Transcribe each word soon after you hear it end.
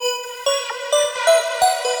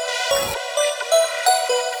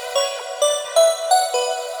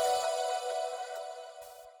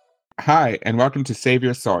Hi, and welcome to Save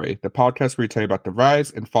Your Sorry, the podcast where we tell you about the rise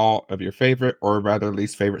and fall of your favorite or rather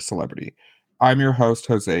least favorite celebrity. I'm your host,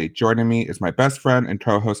 Jose. Joining me is my best friend and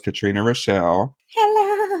co-host, Katrina Rochelle.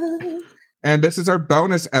 Hello. And this is our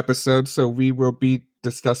bonus episode, so we will be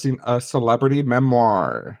discussing a celebrity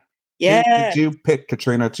memoir. Who Yeah. did you pick,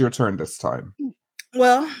 Katrina? It's your turn this time.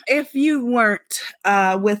 Well, if you weren't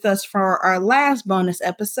with us for our last bonus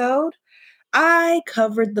episode, I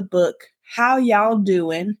covered the book How Y'all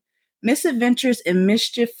Doing? Misadventures and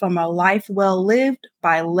Mischief from a Life Well Lived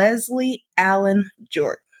by Leslie Allen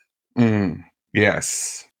Jordan.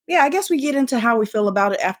 Yes. Yeah, I guess we get into how we feel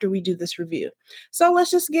about it after we do this review. So let's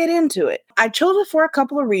just get into it. I chose it for a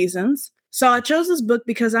couple of reasons. So I chose this book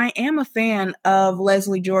because I am a fan of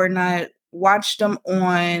Leslie Jordan. I watched him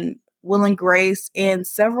on Will and Grace and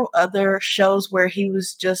several other shows where he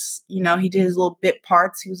was just, he did his little bit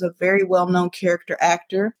parts. He was a very well-known character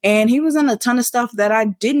actor. And he was in a ton of stuff that I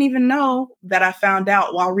didn't even know that I found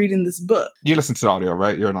out while reading this book. You listen to audio,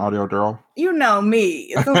 right? You're an audio girl? You know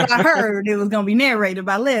me. As soon as I heard it was going to be narrated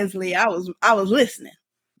by Leslie, I was listening.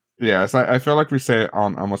 Yes, I feel like we say it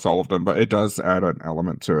on almost all of them, but it does add an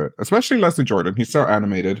element to it, especially Leslie Jordan. He's so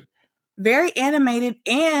animated. Very animated.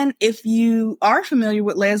 And if you are familiar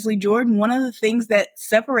with Leslie Jordan, one of the things that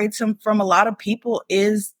separates him from a lot of people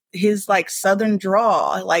is his Southern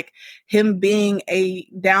drawl, like him being a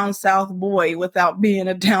down South boy without being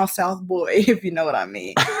a down South boy, if you know what I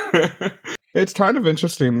mean. It's kind of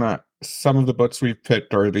interesting that some of the books we've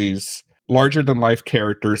picked are these larger than life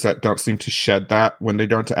characters that don't seem to shed that when they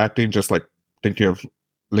go into acting, just like thinking of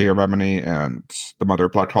Leah Remini and the mother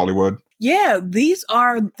of Black Hollywood. Yeah, these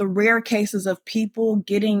are the rare cases of people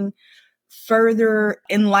getting further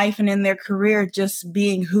in life and in their career just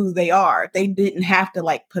being who they are. They didn't have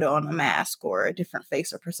to put on a mask or a different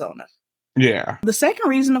face or persona. Yeah. The second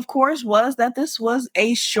reason, of course, was that this was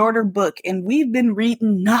a shorter book, and we've been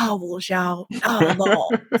reading novels, y'all.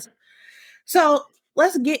 Novels. So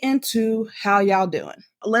let's get into How Y'all Doing?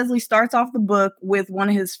 Leslie starts off the book with one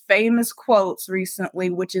of his famous quotes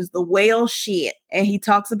recently, which is the whale shit. And he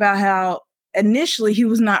talks about how initially he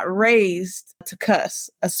was not raised to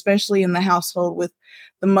cuss, especially in the household with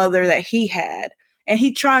the mother that he had. And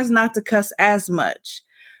he tries not to cuss as much.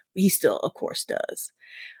 He still, of course, does.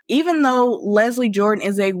 Even though Leslie Jordan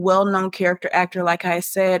is a well-known character actor, like I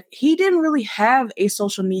said, he didn't really have a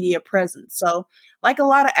social media presence. So like a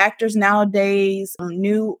lot of actors nowadays,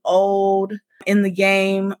 new, old in the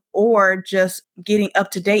game, or just getting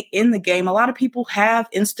up to date in the game, a lot of people have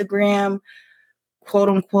Instagram, quote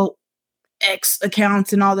unquote, X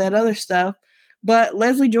accounts and all that other stuff. But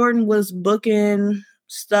Leslie Jordan was booking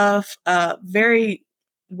stuff, very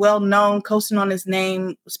well known, coasting on his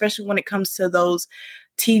name, especially when it comes to those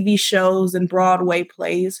TV shows and Broadway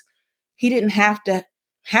plays. He didn't have to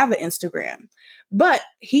have an Instagram, but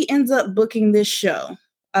he ends up booking this show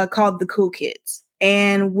called The Cool Kids.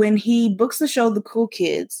 And when he books the show, The Cool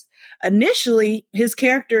Kids, initially his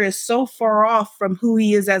character is so far off from who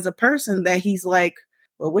he is as a person that he's like,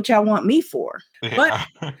 well, what y'all want me for? Yeah.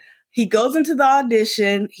 But he goes into the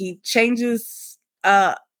audition, he changes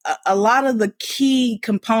a lot of the key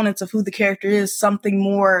components of who the character is, something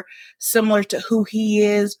more similar to who he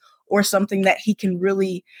is, or something that he can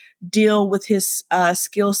really deal with his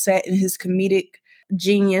skill set and his comedic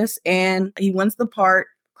genius. And he wins the part,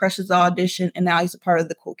 crushes the audition, and now he's a part of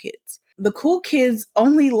the Cool Kids. The Cool Kids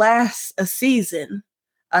only lasts a season,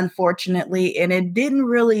 unfortunately, and it didn't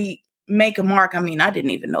really make a mark. I mean, I didn't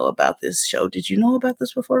even know about this show. Did you know about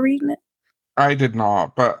this before reading it? I did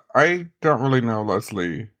not, but I don't really know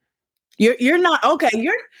Leslie. You're not okay.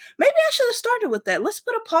 Maybe I should have started with that. Let's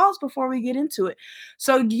put a pause before we get into it.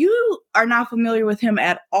 So you are not familiar with him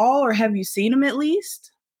at all, or have you seen him at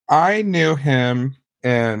least? I knew him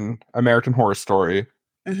in American Horror Story.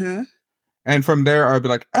 Mm-hmm. And from there, I'd be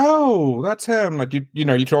like, oh, that's him. Like, you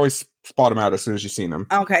can always spot him out as soon as you've seen him.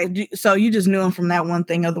 Okay. So you just knew him from that one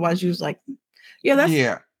thing. Otherwise, you was like, yeah,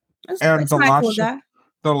 that's and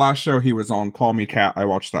the last show he was on, Call Me Cat, I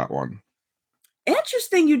watched that one.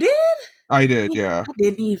 Interesting. You did? I did, yeah.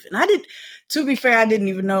 To be fair, I didn't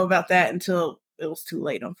even know about that until it was too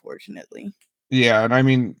late, unfortunately. Yeah, and I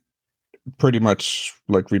mean, pretty much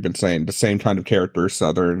like we've been saying, the same kind of character,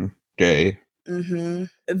 Southern, gay. Mm-hmm.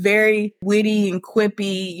 Very witty and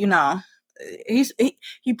quippy,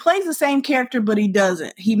 he plays the same character, but he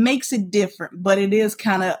doesn't. He makes it different, but it is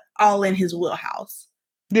kind of all in his wheelhouse.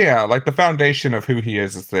 Yeah, like the foundation of who he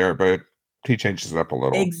is there, but he changes it up a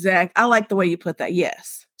little. Exact. I like the way you put that.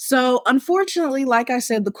 Yes. So unfortunately, like I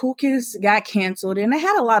said, the Cool Kids got canceled, and it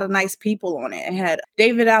had a lot of nice people on it. It had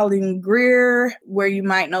David Alan Grier, where you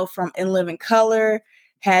might know from In Living Color.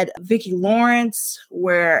 Had Vicki Lawrence,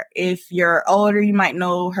 where if you're older, you might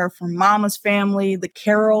know her from Mama's Family, The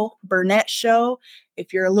Carol Burnett Show.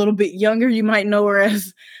 If you're a little bit younger, you might know her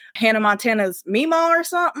as Hannah Montana's Mima or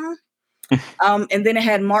something. And then it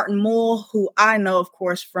had Martin Mull, who I know, of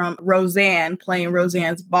course, from Roseanne, playing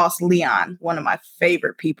Roseanne's boss, Leon, one of my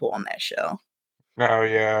favorite people on that show. Oh,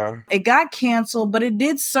 yeah. It got canceled, but it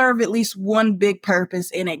did serve at least one big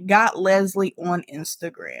purpose, and it got Leslie on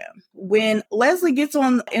Instagram. When Leslie gets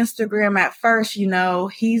on Instagram at first,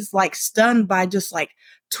 he's like stunned by just like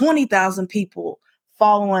 20,000 people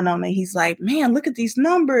following him. And he's like, man, look at these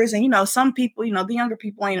numbers. And, some people, the younger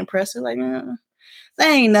people ain't impressed. They're like, that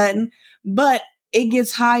ain't nothing. But it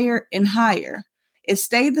gets higher and higher. It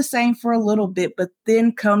stayed the same for a little bit, but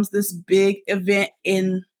then comes this big event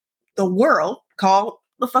in the world called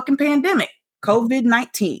the fucking pandemic.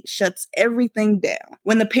 COVID-19 shuts everything down.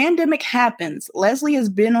 When the pandemic happens, Leslie has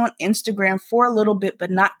been on Instagram for a little bit,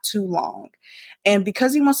 but not too long. And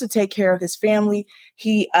because he wants to take care of his family,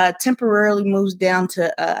 he temporarily moves down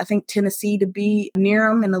to, I think, Tennessee to be near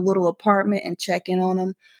him in a little apartment and check in on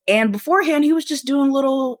him. And beforehand, he was just doing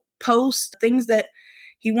little posts, things that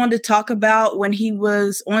he wanted to talk about when he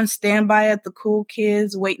was on standby at the Cool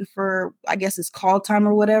Kids waiting for, I guess, his call time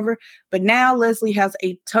or whatever. But now Leslie has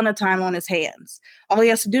a ton of time on his hands. All he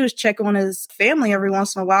has to do is check on his family every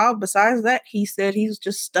once in a while. Besides that, he said he's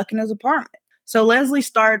just stuck in his apartment. So Leslie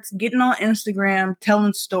starts getting on Instagram,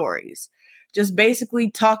 telling stories, just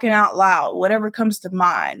basically talking out loud, whatever comes to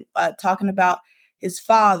mind, talking about his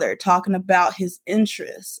father, talking about his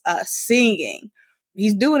interests, singing.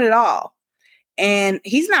 He's doing it all. And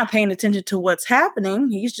he's not paying attention to what's happening.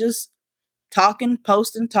 He's just talking,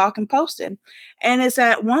 posting. And it's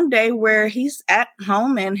at one day where he's at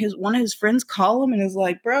home and one of his friends call him and is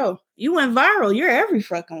like, bro, you went viral. You're every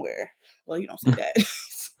fucking where. Well, you don't see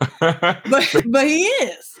that. but he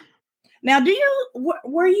is. Now,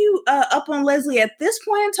 were you up on Leslie at this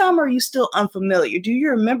point in time, or are you still unfamiliar? Do you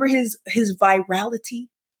remember his virality?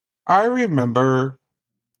 I remember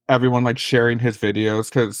everyone like sharing his videos,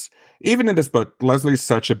 because even in this book, Leslie's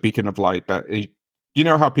such a beacon of light that you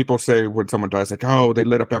know how people say when someone dies, like, oh, they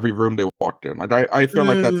lit up every room they walked in. Like I feel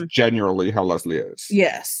like that's genuinely how Leslie is.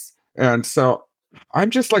 Yes. And so I'm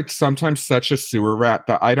just like sometimes such a sewer rat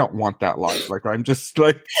that I don't want that life. Like I'm just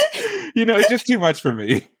like, it's just too much for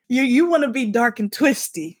me. You want to be dark and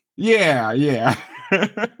twisty. Yeah.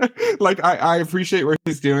 Like I appreciate what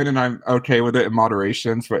he's doing and I'm okay with it in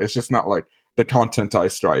moderations, but it's just not like the content I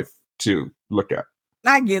strive to look at.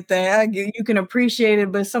 I get that. You can appreciate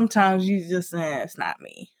it, but sometimes you just it's not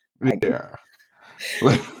me. Yeah.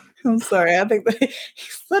 I'm sorry. I think that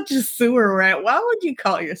he's such a sewer rat. Why would you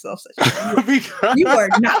call yourself such a You are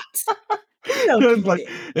not. Like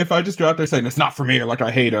if I just go out there saying it's not for me, or like I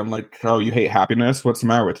hate him, like, oh, you hate happiness? What's the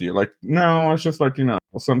matter with you? Like, no, it's just like,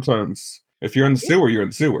 sometimes if you're in the sewer, you're in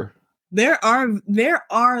the sewer. There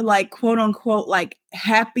are like quote unquote like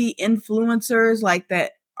happy influencers like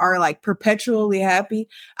that are like perpetually happy.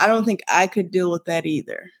 I don't think I could deal with that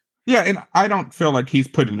either. Yeah, and I don't feel like he's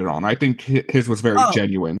putting it on. I think his was very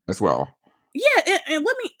genuine as well. Yeah, and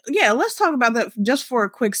let's talk about that just for a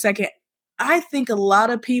quick second. I think a lot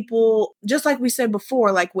of people, just like we said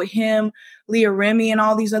before, like with him, Leah Remy, and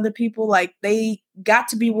all these other people, like they got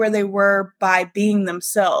to be where they were by being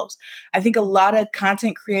themselves. I think a lot of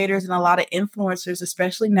content creators and a lot of influencers,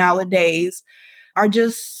 especially nowadays, are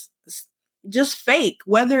just fake,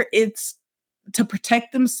 whether it's to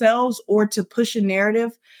protect themselves or to push a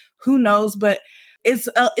narrative, who knows, but it's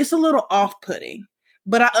a little off-putting.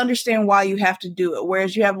 But I understand why you have to do it.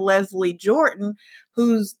 Whereas you have Leslie Jordan,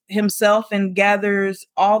 who's himself and gathers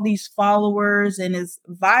all these followers and is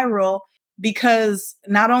viral because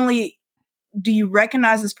not only do you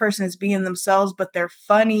recognize this person as being themselves, but they're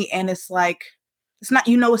funny and it's like, it's not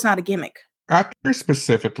a gimmick. Actors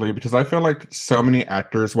specifically, because I feel like so many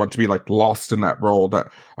actors want to be like lost in that role that,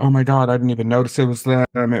 oh my God, I didn't even notice it was them.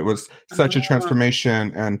 It was such a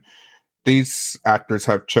transformation. And these actors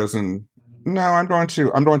have chosen, no, I'm going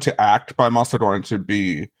to act, but I'm also going to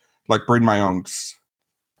be like, bring my own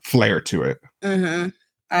flair to it. Mm-hmm.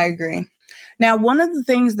 I agree. Now, one of the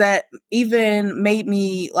things that even made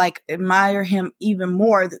me like admire him even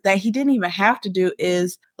more that he didn't even have to do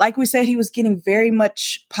is, like we said, he was getting very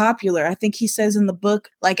much popular. I think he says in the book,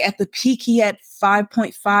 like at the peak, he had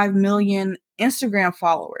 5.5 million Instagram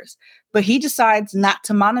followers, but he decides not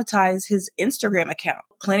to monetize his Instagram account.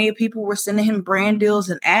 Plenty of people were sending him brand deals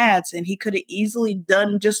and ads, and he could have easily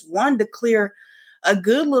done just one to clear a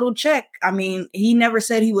good little check. I mean, he never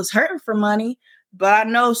said he was hurting for money, but I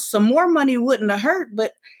know some more money wouldn't have hurt.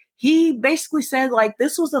 But he basically said, like,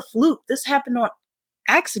 this was a fluke. This happened on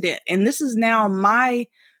accident. And this is now my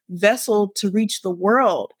vessel to reach the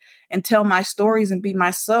world and tell my stories and be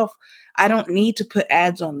myself. I don't need to put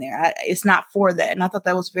ads on there. It's not for that. And I thought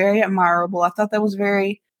that was very admirable. I thought that was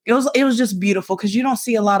it was just beautiful, because you don't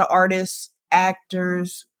see a lot of artists,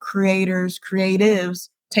 actors, creators, creatives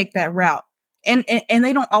take that route. And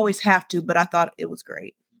they don't always have to, but I thought it was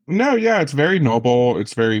great. No, yeah, it's very noble.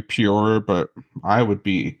 It's very pure, but I would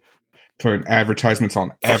be putting advertisements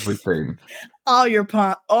on everything. All your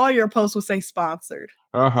posts would say sponsored.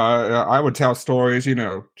 I would tell stories,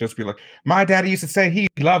 just be like, my daddy used to say he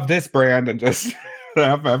loved this brand, and just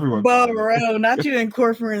have everyone. Bro, not you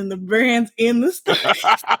incorporating the brands in the stories.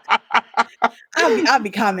 I'll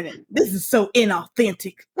be commenting, this is so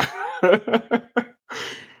inauthentic.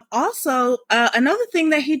 Also, another thing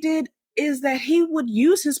that he did is that he would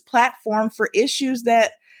use his platform for issues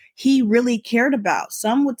that he really cared about.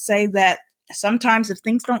 Some would say that sometimes if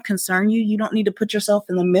things don't concern you, you don't need to put yourself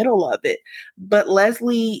in the middle of it. But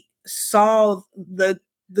Leslie saw the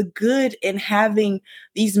good in having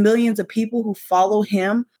these millions of people who follow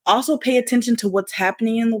him also pay attention to what's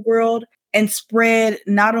happening in the world and spread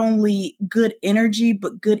not only good energy,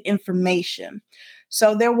 but good information.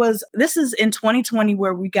 So this is in 2020,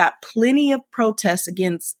 where we got plenty of protests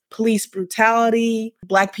against police brutality,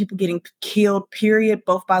 Black people getting killed, period,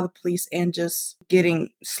 both by the police and just getting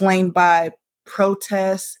slain by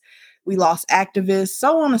protests. We lost activists,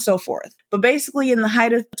 so on and so forth. But basically, in the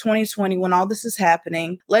height of 2020, when all this is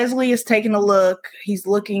happening, Leslie is taking a look. He's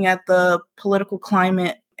looking at the political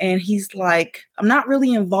climate, and he's like, I'm not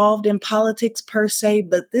really involved in politics per se,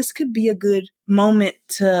 but this could be a good moment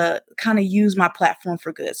to kind of use my platform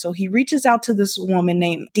for good. So he reaches out to this woman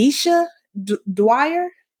named Deisha Dwyer,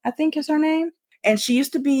 I think is her name. And she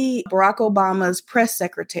used to be Barack Obama's press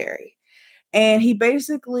secretary. And he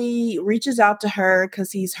basically reaches out to her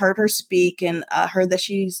because he's heard her speak and heard that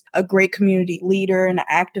she's a great community leader and an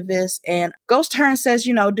activist, and goes to her and says,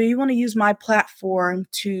 do you want to use my platform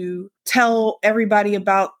to tell everybody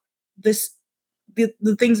about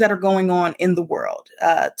the things that are going on in the world,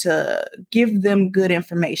 to give them good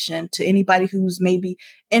information to anybody who's maybe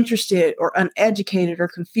interested or uneducated or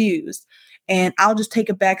confused. And I'll just take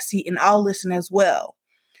a back seat and I'll listen as well.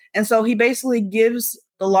 And so he basically gives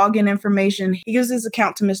the login information. He gives his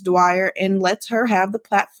account to Miss Dwyer and lets her have the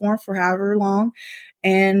platform for however long.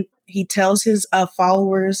 And he tells his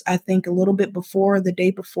followers, I think a little bit before, the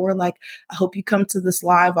day before, like, I hope you come to this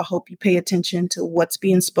live. I hope you pay attention to what's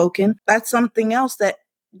being spoken. That's something else that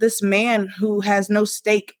this man who has no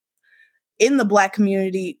stake in the Black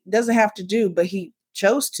community doesn't have to do, but he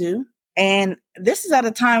chose to. And this is at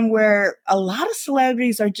a time where a lot of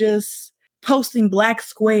celebrities are just posting Black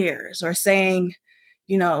squares or saying,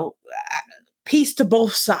 peace to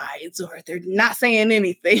both sides, or they're not saying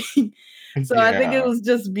anything. So yeah. I think it was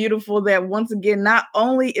just beautiful that once again, not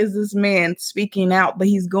only is this man speaking out, but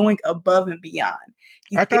he's going above and beyond.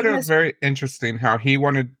 I thought it was very interesting how he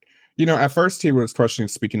wanted, at first he was questioning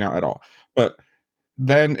speaking out at all, but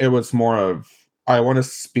then it was more of, I want to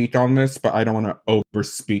speak on this, but I don't want to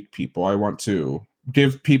overspeak people. I want to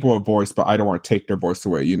give people a voice, but I don't want to take their voice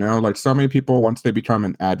away. Like so many people, once they become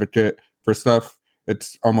an advocate for stuff,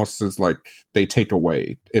 it's almost as like they take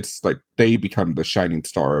away. It's like they become the shining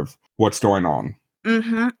star of what's going on.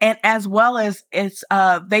 Mm-hmm. And as well as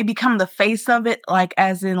they become the face of it, like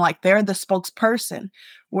as in like they're the spokesperson.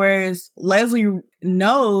 Whereas Leslie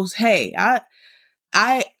knows, hey,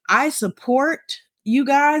 I support you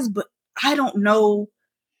guys, but I don't know,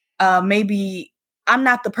 maybe I'm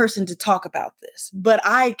not the person to talk about this, but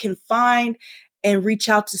I can find and reach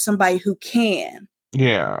out to somebody who can.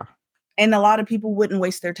 Yeah. And a lot of people wouldn't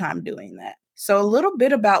waste their time doing that. So a little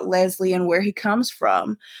bit about Leslie and where he comes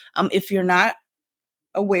from. If you're not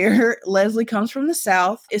aware, Leslie comes from the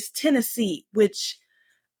South. It's Tennessee, which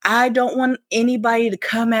I don't want anybody to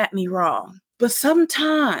come at me wrong. But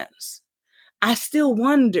sometimes I still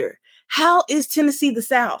wonder, how is Tennessee the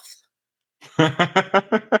South?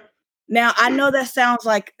 Now, I know that sounds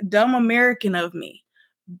like dumb American of me,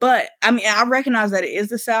 but I mean, I recognize that it is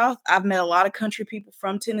the South. I've met a lot of country people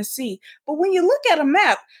from Tennessee, but when you look at a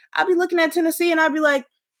map, I'll be looking at Tennessee and I'll be like,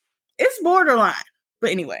 it's borderline. But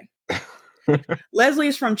anyway, Leslie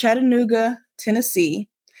is from Chattanooga, Tennessee.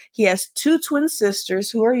 He has 2 twin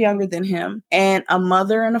sisters who are younger than him, and a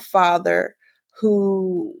mother and a father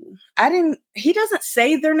who he doesn't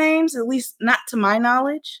say their names, at least not to my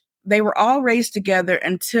knowledge. They were all raised together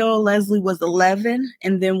until Leslie was 11.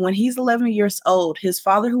 And then when he's 11 years old, his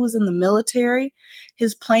father, who was in the military,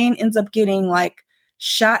 his plane ends up getting like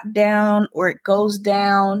shot down, or it goes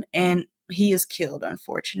down, and he is killed,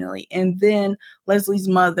 unfortunately. And then Leslie's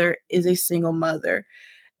mother is a single mother.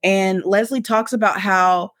 And Leslie talks about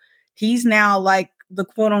how he's now like the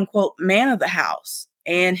quote unquote man of the house.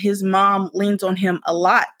 And his mom leans on him a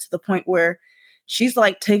lot to the point where she's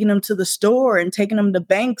like taking him to the store and taking him to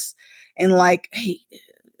banks and like, hey,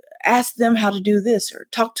 ask them how to do this or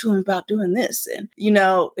talk to him about doing this. And,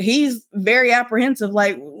 he's very apprehensive,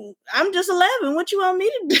 like, I'm just 11. What you want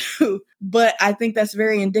me to do? But I think that's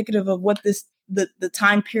very indicative of what the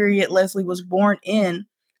time period Leslie was born in,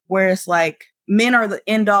 where it's like men are the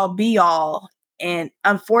end all be all. And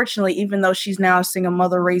unfortunately, even though she's now a single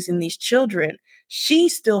mother raising these children, she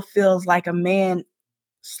still feels like a man/boy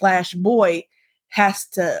has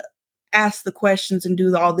to ask the questions and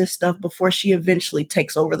do all this stuff before she eventually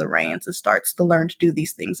takes over the reins and starts to learn to do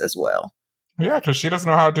these things as well. Yeah, because she doesn't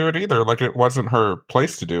know how to do it either. Like, it wasn't her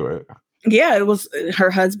place to do it. Yeah, it was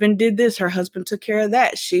her husband did this. Her husband took care of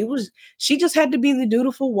that. She just had to be the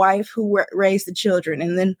dutiful wife who raised the children.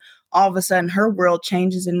 And then all of a sudden her world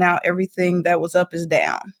changes and now everything that was up is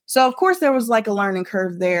down. So of course there was like a learning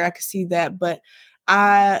curve there. I could see that. But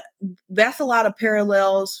that's a lot of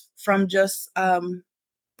parallels from just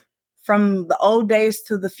from the old days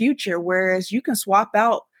to the future, whereas you can swap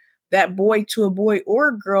out that boy to a boy or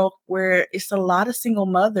a girl, where it's a lot of single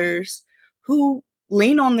mothers who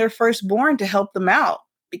lean on their firstborn to help them out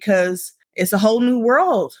because it's a whole new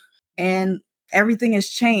world and everything has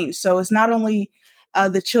changed. So it's not only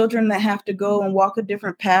the children that have to go and walk a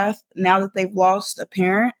different path now that they've lost a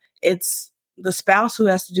parent, it's the spouse who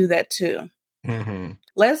has to do that too. Mm-hmm.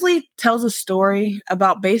 Leslie tells a story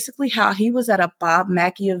about basically how he was at a Bob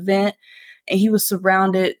Mackie event and he was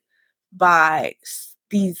surrounded by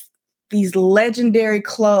these legendary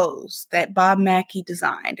clothes that Bob Mackie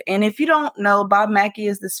designed. And if you don't know, Bob Mackie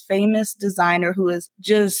is this famous designer who has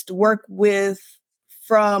just worked with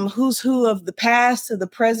from who's who of the past to the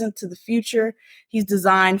present to the future. He's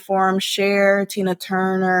designed for them Cher, Tina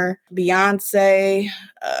Turner, Beyonce,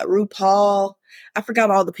 RuPaul. I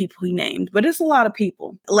forgot all the people he named, but it's a lot of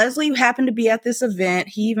people. Leslie happened to be at this event.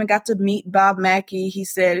 He even got to meet Bob Mackie. He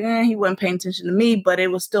said he wasn't paying attention to me, but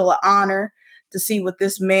it was still an honor to see what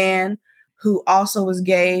this man, who also was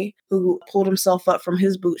gay, who pulled himself up from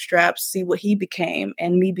his bootstraps, see what he became,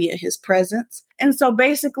 and me be in his presence. And so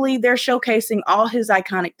basically they're showcasing all his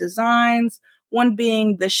iconic designs, one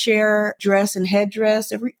being the Cher dress and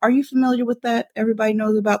headdress. Are you familiar with that? Everybody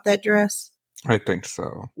knows about that dress? I think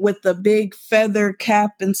so. With the big feather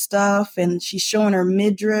cap and stuff, and she's showing her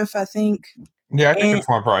midriff, I think. Yeah, I think it's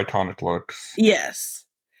one of her iconic looks. Yes.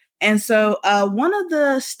 And so one of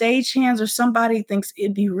the stagehands or somebody thinks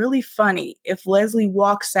it'd be really funny if Leslie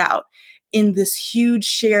walks out in this huge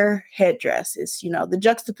Cher headdress. It's, the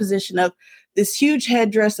juxtaposition of this huge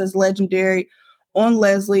headdress as legendary on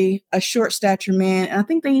Leslie, a short stature man. And I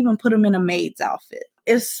think they even put him in a maid's outfit.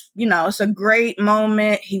 It's, it's a great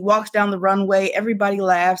moment. He walks down the runway. Everybody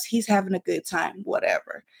laughs. He's having a good time,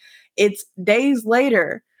 whatever. It's days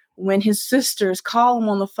later when his sisters call him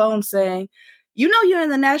on the phone saying, you're in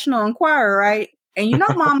the National Enquirer, right? And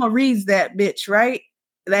mama reads that bitch, right?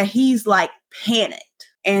 That he's like panicked.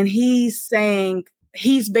 And he's saying,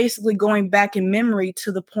 he's basically going back in memory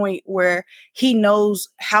to the point where he knows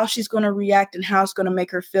how she's going to react and how it's going to make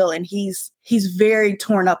her feel. And he's very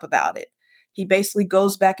torn up about it. He basically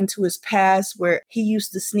goes back into his past where he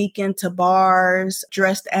used to sneak into bars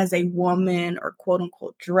dressed as a woman or quote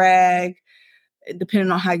unquote drag,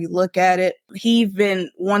 depending on how you look at it. He even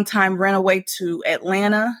one time ran away to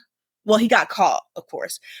Atlanta. Well, he got caught, of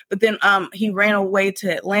course, but then he ran away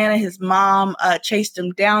to Atlanta. His mom chased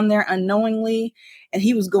him down there unknowingly, and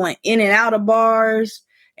he was going in and out of bars,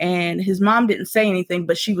 and his mom didn't say anything,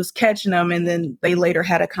 but she was catching him, and then they later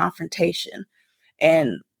had a confrontation.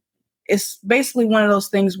 And it's basically one of those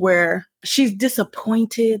things where she's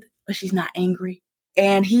disappointed, but she's not angry.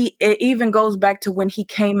 And it even goes back to when he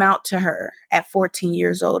came out to her at 14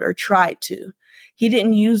 years old, or tried to. He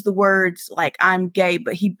didn't use the words like, I'm gay,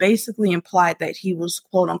 but he basically implied that he was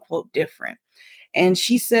quote unquote different. And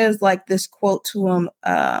she says like this quote to him,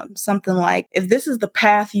 something like, if this is the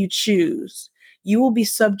path you choose, you will be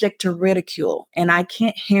subject to ridicule. And I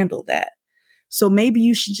can't handle that. So maybe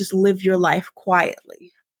you should just live your life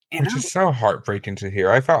quietly. And which is so heartbreaking to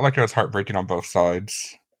hear. I felt like it was heartbreaking on both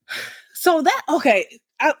sides. So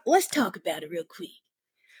let's talk about it real quick.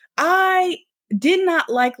 I did not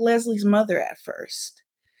like Leslie's mother at first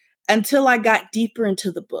until I got deeper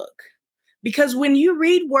into the book. Because when you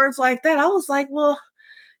read words like that, I was like, well,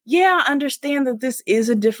 yeah, I understand that this is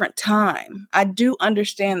a different time. I do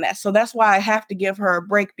understand that. So that's why I have to give her a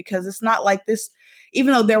break, because it's not like this,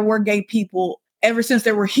 even though there were gay people ever since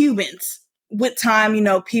there were humans. With time, you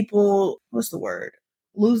know, people, what's the word?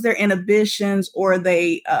 Lose their inhibitions, or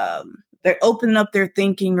they're opening up their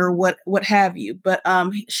thinking, or what have you. But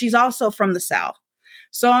she's also from the South.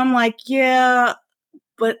 So I'm like, yeah,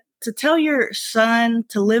 but to tell your son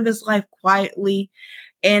to live his life quietly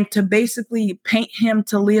and to basically paint him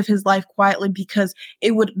to live his life quietly because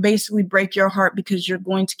it would basically break your heart because you're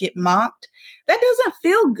going to get mocked, that doesn't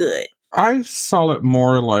feel good. I saw it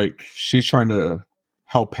more like she's trying to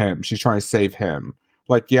help him. She's trying to save him.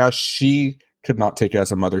 Like, yeah, she could not take it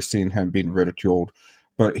as a mother seeing him being ridiculed,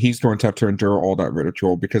 but he's going to have to endure all that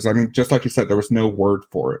ridicule because, I mean, just like you said, there was no word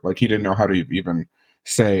for it. Like, he didn't know how to even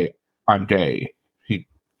say, I'm gay. He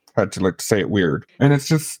had to, like, say it weird. And it's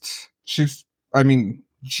just, she's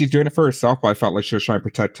doing it for herself, but I felt like she was trying to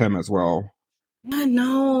protect him as well. I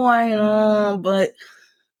know, but...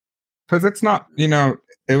 Because it's not, you know,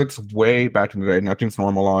 it was way back in the day. Nothing's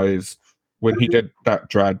normalized. When he did that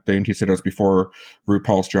drag thing, he said it was before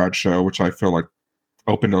RuPaul's drag show, which I feel like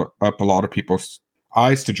opened up a lot of people's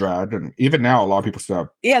eyes to drag. And even now, a lot of people still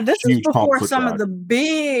have this is before some drag. of the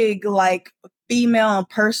big, like, female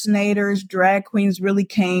impersonators, drag queens really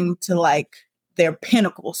came to, like, their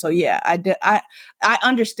pinnacle. So yeah, I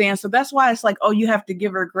understand. So that's why it's like, oh, you have to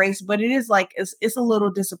give her grace, but it is like it's a little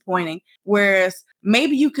disappointing. Whereas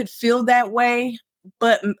maybe you could feel that way,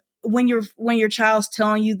 but when your child's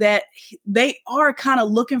telling you that, they are kind of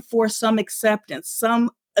looking for some acceptance, some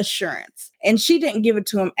assurance, and she didn't give it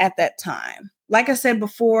to him at that time. Like I said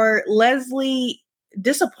before, Leslie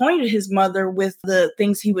disappointed his mother with the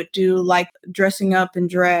things he would do, like dressing up in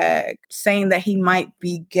drag, saying that he might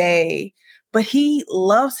be gay. But he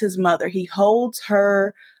loves his mother. He holds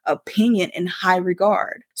her opinion in high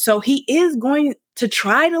regard. So he is going to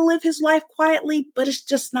try to live his life quietly, but it's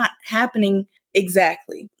just not happening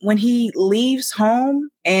exactly. When he leaves home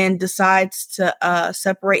and decides to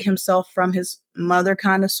separate himself from his mother,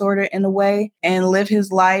 kind of, sort of, in a way, and live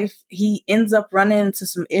his life, he ends up running into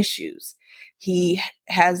some issues. He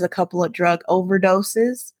has a couple of drug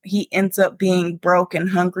overdoses. He ends up being broke and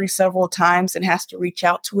hungry several times and has to reach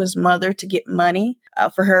out to his mother to get money,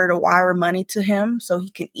 for her to wire money to him so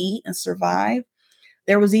he can eat and survive.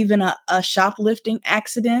 There was even a shoplifting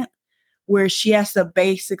accident where she has to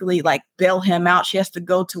basically, like, bail him out. She has to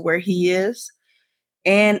go to where he is.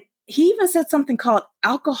 And he even said something called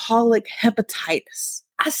alcoholic hepatitis.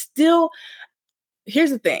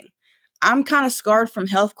 Here's the thing. I'm kind of scarred from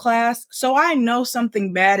health class, so I know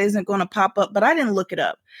something bad isn't going to pop up, but I didn't look it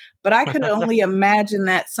up. But I could only imagine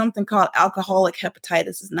that something called alcoholic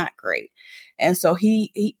hepatitis is not great. And so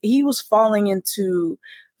he was falling into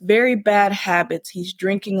very bad habits. He's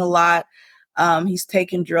drinking a lot. He's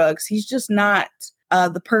taking drugs. He's just not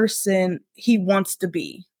the person he wants to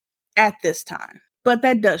be at this time. But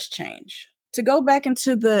that does change. To go back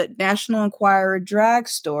into the National Enquirer drag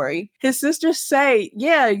story, his sisters say,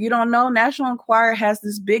 yeah, you don't know, National Enquirer has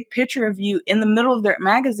this big picture of you in the middle of their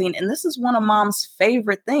magazine, and this is one of Mom's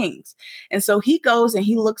favorite things. And so he goes and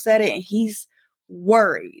he looks at it and he's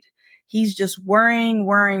worried. He's just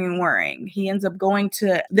worrying. He ends up going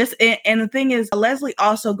to this. And the thing is, Leslie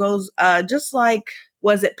also goes, just like,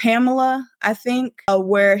 was it Pamela, I think,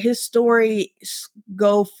 where his stories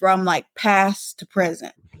go from, like, past to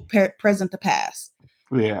present to past.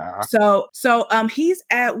 Yeah. So he's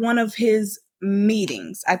at one of his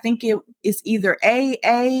meetings. I think it is either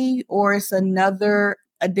AA or it's another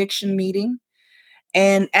addiction meeting.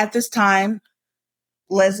 And at this time,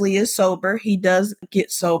 Leslie is sober. He does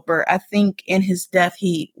get sober. I think in his death,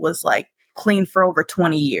 he was, like, clean for over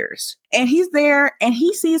 20 years. And he's there and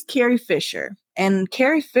he sees Carrie Fisher. And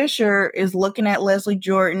Carrie Fisher is looking at Leslie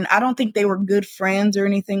Jordan. I don't think they were good friends or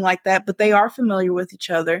anything like that, but they are familiar with each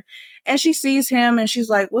other. And she sees him and she's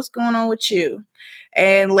like, what's going on with you?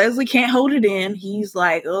 And Leslie can't hold it in. He's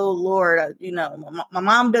like, oh, Lord, my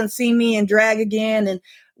mom doesn't see me in drag again. And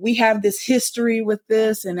we have this history with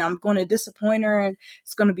this and I'm going to disappoint her. And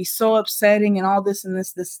it's going to be so upsetting and all this and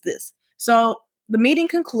this. So the meeting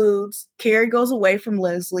concludes. Carrie goes away from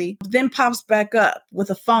Leslie, then pops back up with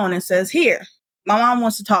a phone and says, here, my mom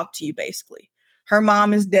wants to talk to you, basically. Her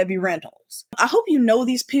mom is Debbie Reynolds. I hope you know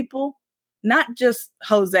these people, not just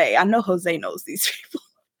Jose. I know Jose knows these people,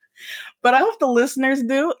 but I hope the listeners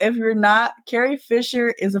do. If you're not, Carrie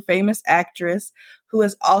Fisher is a famous actress who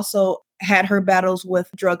has also had her battles with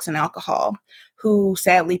drugs and alcohol, who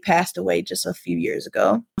sadly passed away just a few years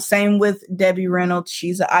ago. Same with Debbie Reynolds.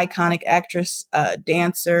 She's an iconic actress,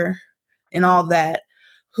 dancer, and all that,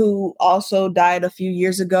 who also died a few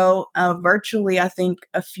years ago, virtually, I think,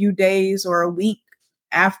 a few days or a week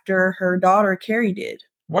after her daughter, Carrie, did.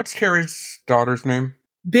 What's Carrie's daughter's name?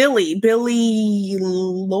 Billy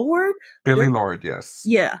Lord. Billy Lord, yes.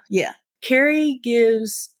 Yeah. Carrie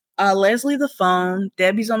gives Leslie the phone.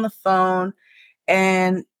 Debbie's on the phone,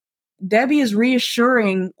 and Debbie is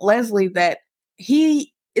reassuring Leslie that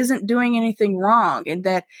he isn't doing anything wrong and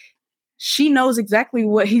that she knows exactly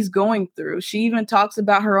what he's going through. She even talks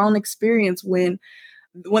about her own experience when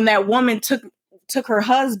that woman took her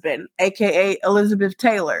husband, aka Elizabeth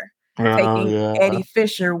Taylor, Oh, taking yeah. Eddie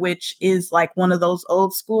Fisher, which is like one of those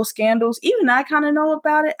old school scandals. Even I kind of know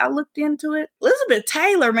about it. I looked into it. Elizabeth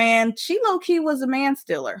Taylor, man, she low key was a man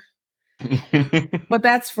stealer. But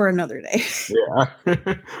that's for another day.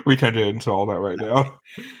 Yeah. We can't get into all that right now.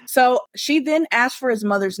 So she then asks for his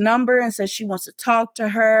mother's number and says she wants to talk to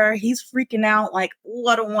her. He's freaking out, like, oh,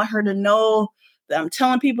 I don't want her to know that I'm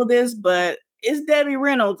telling people this, but it's Debbie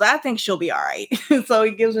Reynolds. I think she'll be all right. So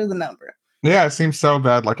he gives her the number. Yeah, it seems so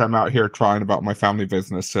bad. Like I'm out here trying about my family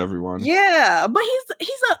business to everyone. Yeah, but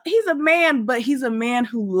he's a man, but he's a man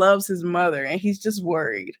who loves his mother, and he's just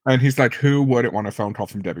worried. And he's like, who wouldn't want a phone call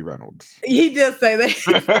from Debbie Reynolds? He did say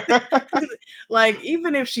that. Like,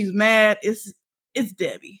 even if she's mad, it's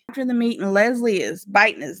Debbie. After the meeting, Leslie is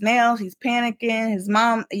biting his nails. He's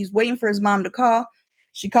panicking. He's waiting for his mom to call.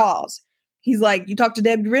 She calls. He's like, you talked to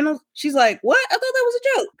Debbie Reynolds? She's like, what? I thought that was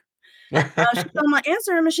a joke. She's on my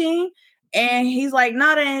answering machine. And he's like,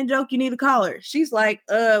 not a joke. You need to call her. She's like,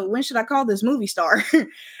 when should I call this movie star?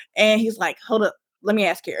 And he's like, hold up. Let me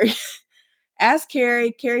ask Carrie. Ask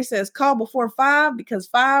Carrie. Carrie says, call before 5 because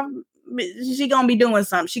 5, she gonna be doing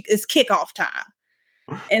something. It's kickoff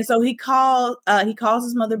time. And so he calls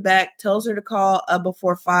his mother back, tells her to call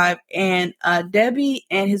before 5, and Debbie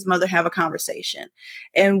and his mother have a conversation.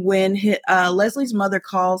 And when Leslie's mother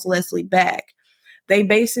calls Leslie back, they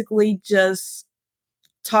basically just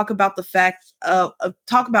talk about the fact of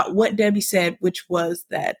talk about what Debbie said, which was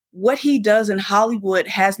that what he does in Hollywood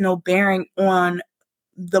has no bearing on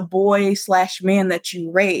the boy/man that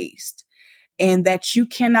you raised, and that you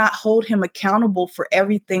cannot hold him accountable for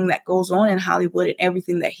everything that goes on in Hollywood and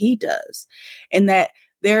everything that he does. And that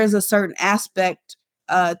there is a certain aspect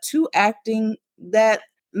to acting that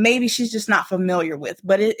maybe she's just not familiar with,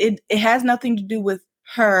 but it has nothing to do with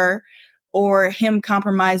her or him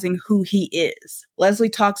compromising who he is. Leslie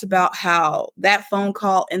talks about how that phone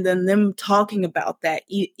call and then them talking about that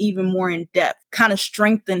even more in depth kind of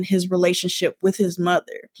strengthened his relationship with his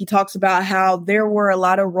mother. He talks about how there were a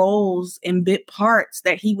lot of roles and bit parts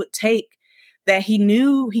that he would take that he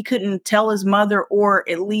knew he couldn't tell his mother, or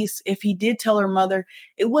at least if he did tell her mother,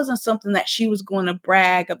 it wasn't something that she was going to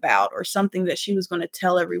brag about or something that she was going to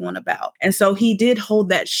tell everyone about. And so he did hold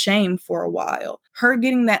that shame for a while. Her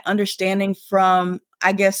getting that understanding from,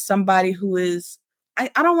 I guess, somebody who is, I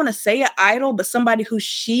don't want to say an idol, but somebody who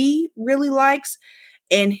she really likes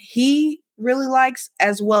and he really likes,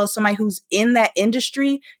 as well as somebody who's in that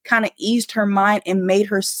industry, kind of eased her mind and made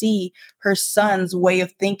her see her son's way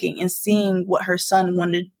of thinking and seeing what her son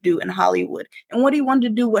wanted to do in Hollywood and what he wanted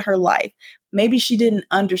to do with her life. Maybe she didn't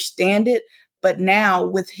understand it, but now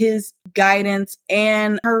with his guidance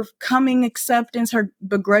and her coming acceptance, her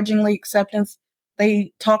begrudgingly acceptance,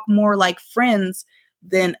 they talk more like friends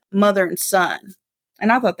than mother and son.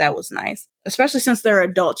 And I thought that was nice, especially since they're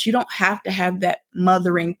adults. You don't have to have that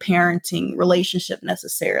mothering, parenting relationship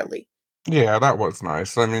necessarily. Yeah, that was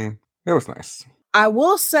nice. I mean, it was nice. I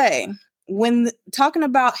will say, when talking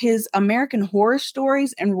about his American Horror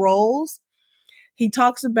Stories and roles, he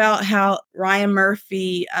talks about how Ryan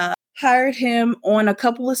Murphy hired him on a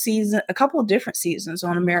couple of different seasons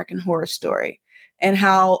on American Horror Story, and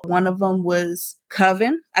how one of them was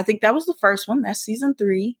Coven. I think that was the first one. That's season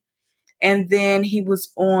 3. And then he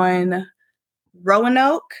was on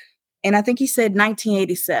Roanoke, and I think he said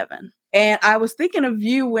 1987. And I was thinking of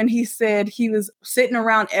you when he said he was sitting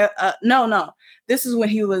around. No, this is when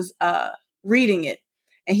he was reading it.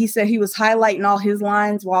 And he said he was highlighting all his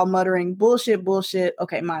lines while muttering, bullshit, bullshit.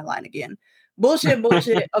 Okay, my line again. Bullshit,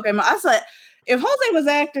 bullshit. Okay, I said, if Jose was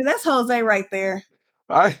actor, that's Jose right there.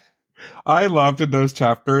 I loved in those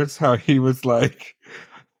chapters how he was like,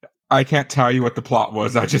 I can't tell you what the plot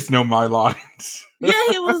was. I just know my lines. Yeah,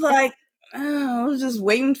 he was like, I was just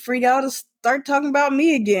waiting for y'all to start talking about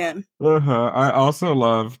me again. I also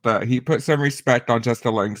love that he put some respect on Jessica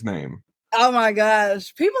Lange's name. Oh my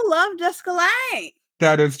gosh. People love Jessica Lange.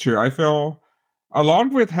 That is true. I feel,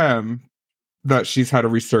 along with him, that she's had a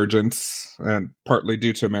resurgence, and partly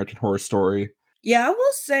due to American Horror Story. Yeah, I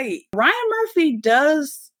will say Ryan Murphy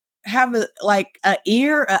does have an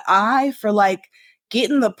eye for like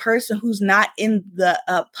getting the person who's not in the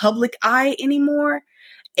public eye anymore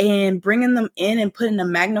and bringing them in and putting a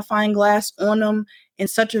magnifying glass on them in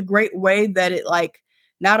such a great way that it like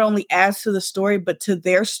not only adds to the story, but to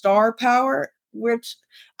their star power, which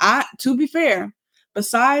to be fair,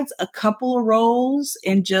 besides a couple of roles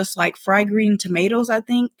in just like Fried Green Tomatoes, I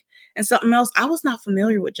think, and something else, I was not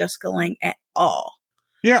familiar with Jessica Lange at all.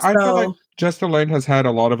 Yeah, I feel like Jessica Lange has had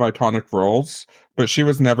a lot of iconic roles, but she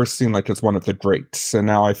was never seen like as one of the greats. And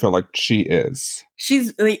now I feel like she is.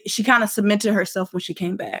 She kind of cemented herself when she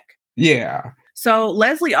came back. Yeah. So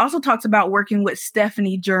Leslie also talks about working with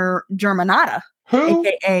Stephanie Germanotta, who?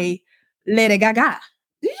 aka Lady Gaga.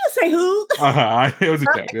 Did you just say who? It was a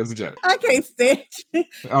joke. It was a joke. I can't stand it.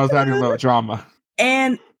 I was having a little drama.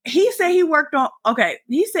 And he said he worked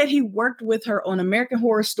with her on American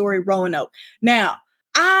Horror Story Roanoke. Now,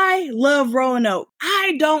 I love Roanoke.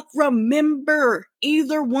 I don't remember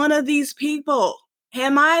either one of these people.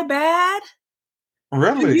 Am I bad?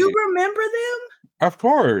 Really? Do you remember them? Of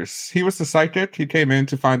course. He was the psychic. He came in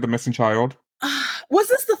to find the missing child. Was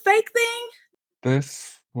this the fake thing?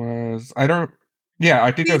 This was... I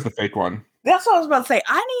think it was the fake one. That's what I was about to say.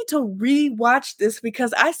 I need to rewatch this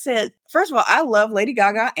because I said, first of all, I love Lady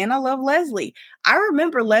Gaga and I love Leslie. I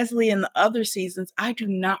remember Leslie in the other seasons. I do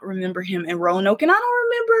not remember him in Roanoke, and I don't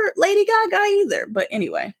remember Lady Gaga either. But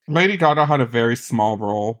anyway. Lady Gaga had a very small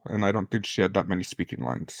role, and I don't think she had that many speaking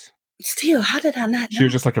lines. Still, how did I not know? She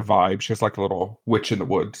was just like a vibe. She was like a little witch in the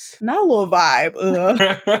woods. Not a little vibe.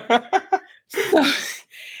 So,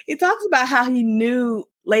 he talks about how he knew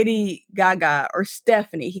Lady Gaga, or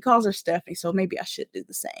Stephanie. He calls her Stephanie, so maybe I should do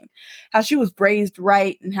the same. How she was raised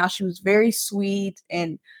right and how she was very sweet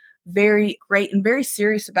and very great and very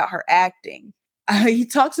serious about her acting. He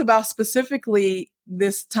talks about specifically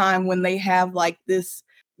this time when they have like this,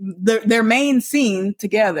 their main scene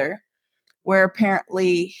together, where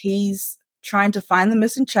apparently he's trying to find the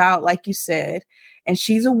missing child, like you said, and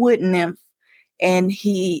she's a wood nymph. And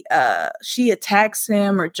she attacks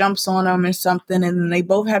him or jumps on him or something, and then they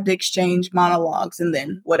both have to exchange monologues, and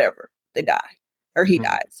then whatever, they die, or he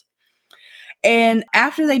dies. And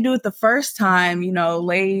after they do it the first time,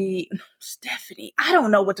 Lady Stephanie, I don't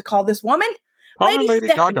know what to call this woman. Lady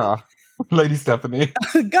Gaga. Lady Stephanie.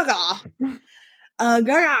 Gaga.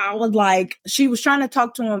 Gaga was like, she was trying to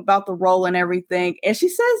talk to him about the role and everything, and she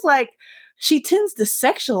says like she tends to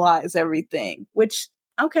sexualize everything, which.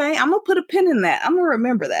 Okay, I'm going to put a pin in that. I'm going to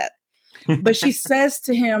remember that. But she says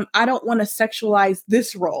to him, I don't want to sexualize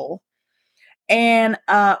this role and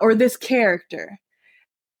or this character.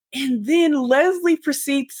 And then Leslie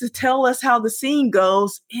proceeds to tell us how the scene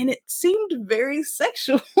goes, and it seemed very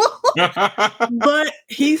sexual. But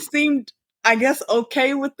he seemed, I guess,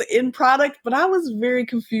 okay with the end product, but I was very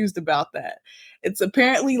confused about that. It's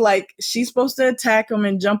apparently like she's supposed to attack him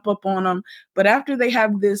and jump up on him, but after they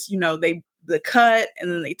have this, the cut,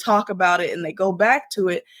 and then they talk about it and they go back to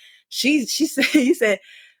it. He said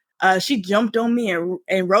she jumped on me and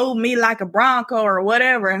rode me like a bronco or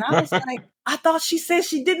whatever. And I was like, I thought she said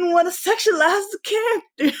she didn't want to sexualize the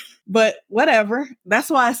character, but whatever. That's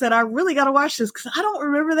why I said I really got to watch this because I don't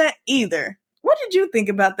remember that either. What did you think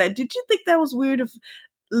about that? Did you think that was weird of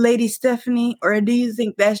Lady Stephanie, or do you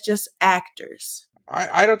think that's just actors?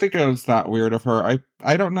 I don't think it was that weird of her.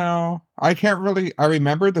 I don't know. I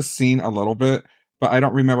remember the scene a little bit, but I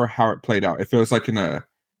don't remember how it played out. If it was like in a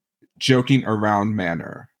joking around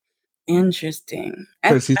manner. Interesting.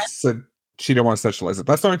 Because he said she didn't want to sexualize it.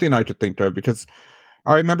 That's the only thing I could think of, because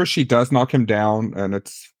I remember she does knock him down, and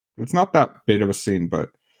it's not that big of a scene, but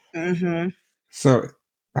so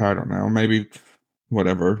I don't know. Maybe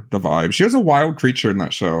whatever the vibe. She was a wild creature in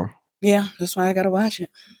that show. Yeah, that's why I gotta watch it.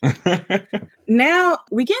 Now,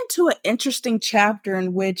 we get into an interesting chapter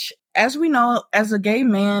in which, as we know, as a gay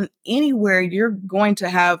man, anywhere, you're going to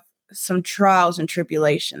have some trials and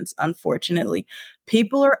tribulations, unfortunately.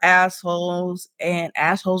 People are assholes, and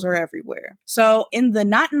assholes are everywhere. So, in the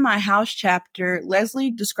Not in My House chapter, Leslie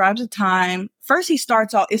describes a time. First, it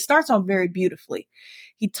starts off very beautifully.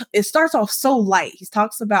 It starts off so light. He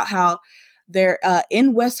talks about how they're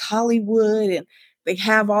in West Hollywood, and they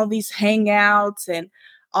have all these hangouts and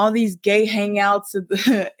all these gay hangouts,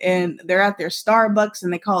 and they're at their Starbucks,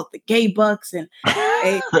 and they call it the Gay Bucks, and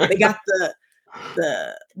they got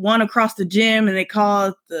the one across the gym, and they call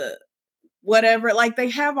it the whatever. Like, they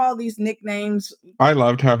have all these nicknames. I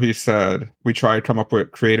loved how he said we try to come up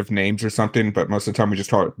with creative names or something, but most of the time we just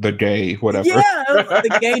call it the gay whatever. Yeah,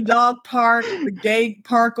 the gay dog park, the gay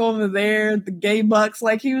park over there, the Gay Bucks.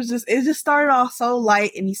 Like, it just started off so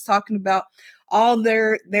light, and he's talking about all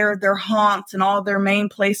their haunts and all their main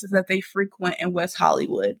places that they frequent in West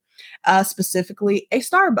Hollywood. specifically a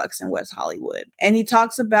Starbucks in West Hollywood. And he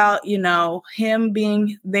talks about, him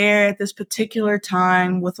being there at this particular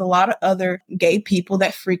time with a lot of other gay people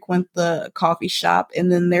that frequent the coffee shop.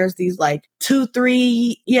 And then there's these like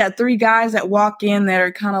three guys that walk in that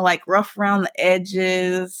are kind of like rough around the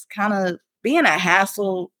edges, kind of being a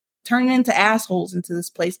hassle, turning into assholes into this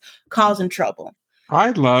place, causing trouble.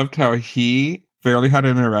 I loved how he barely had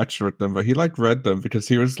an interaction with them, but he like read them because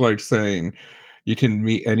he was like saying, you can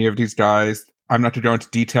meet any of these guys. I'm not to go into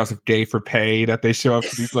details of gay for pay that they show up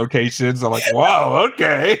to these locations. I'm like, wow,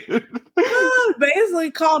 okay. Basically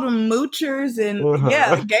called them moochers,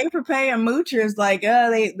 and gay for pay and moochers, like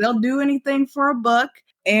they'll do anything for a buck,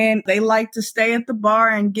 and they like to stay at the bar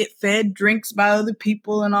and get fed drinks by other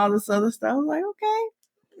people and all this other stuff. I was like, okay.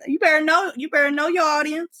 You better know your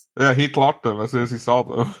audience. Yeah, he clocked them as soon as he saw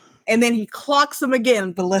them. And then he clocks them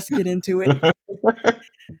again, but let's get into it.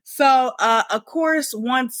 So, of course,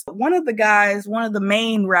 once one of the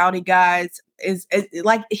main rowdy guys is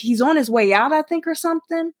like, he's on his way out, I think, or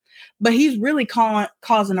something, but he's really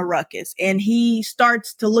causing a ruckus. And he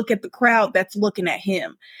starts to look at the crowd that's looking at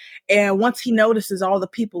him. And once he notices all the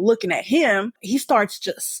people looking at him, he starts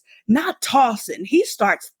just not tossing. He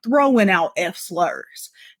starts throwing out F slurs,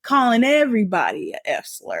 calling everybody a F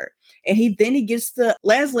slur. And he gets to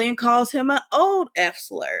Leslie and calls him an old F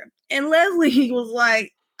slur. And Leslie was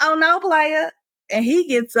like, oh no, player. And he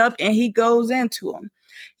gets up and he goes into him.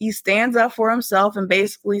 He stands up for himself and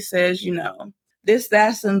basically says, this,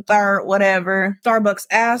 that's, and third, whatever. Starbucks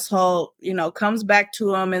asshole, comes back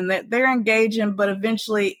to him, and they're engaging, but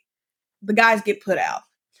eventually the guys get put out.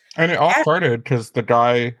 And it all started because the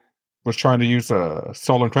guy was trying to use a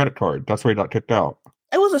stolen credit card. That's why he got kicked out.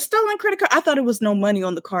 It was a stolen credit card. I thought it was no money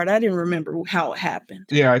on the card. I didn't remember how it happened.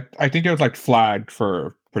 Yeah, I think it was like flagged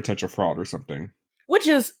for potential fraud or something. Which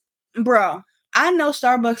is, bro, I know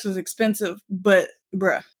Starbucks is expensive, but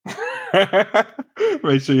bruh.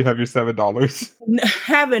 Make sure you have your $7.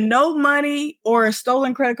 Having no money or a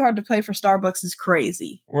stolen credit card to pay for Starbucks is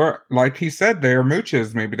crazy. Well, like he said, they are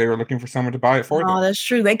mooches. Maybe they were looking for someone to buy it for them. Oh, that's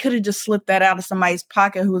true. They could have just slipped that out of somebody's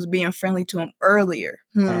pocket who was being friendly to him earlier.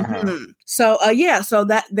 So, so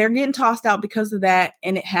that they're getting tossed out because of that,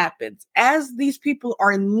 and it happens. As these people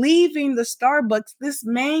are leaving the Starbucks, this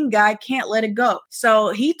main guy can't let it go. So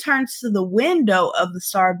he turns to the window of the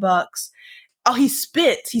Starbucks. Oh, he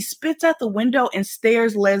spits. He spits out the window and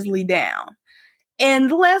stares Leslie down.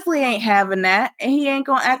 And Leslie ain't having that, and he ain't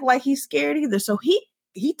gonna act like he's scared either. So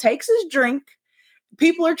he takes his drink.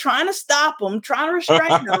 People are trying to stop him, trying to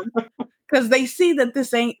restrain him, because they see that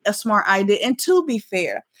this ain't a smart idea. And to be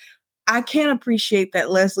fair, I can appreciate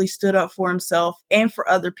that Leslie stood up for himself and for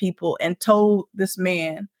other people and told this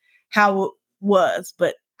man how it was.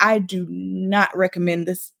 But I do not recommend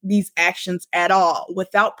these actions at all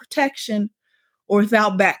without protection or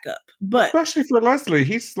without backup. But especially for Leslie,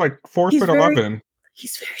 he's like 4'11".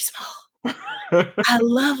 He's very small. I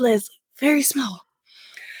love Leslie. Very small.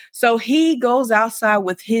 So he goes outside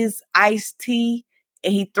with his iced tea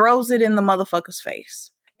and he throws it in the motherfucker's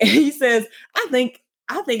face. And he says, I think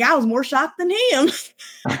I was more shocked than him.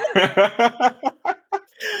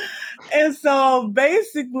 And so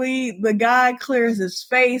basically the guy clears his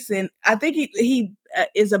face, and I think he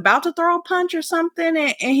is about to throw a punch or something,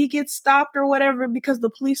 and he gets stopped or whatever because the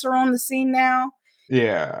police are on the scene now.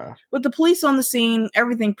 Yeah. With the police on the scene,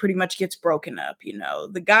 everything pretty much gets broken up.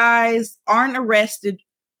 The guys aren't arrested,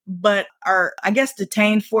 but are, I guess,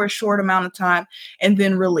 detained for a short amount of time and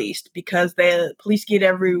then released because the police get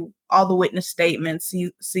all the witness statements,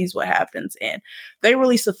 sees what happens. And they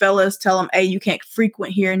release the fellas, tell them, hey, you can't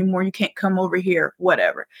frequent here anymore. You can't come over here,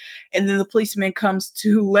 whatever. And then the policeman comes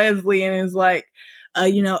to Leslie and is like,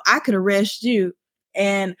 I could arrest you.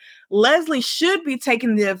 And Leslie should be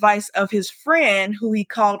taking the advice of his friend who he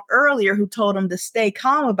called earlier, who told him to stay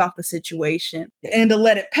calm about the situation and to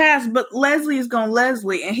let it pass. But Leslie is going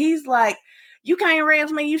Leslie. And he's like, you can't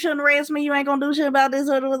arrest me. You shouldn't arrest me. You ain't going to do shit about this.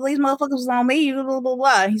 Or these motherfuckers on me. Blah, blah,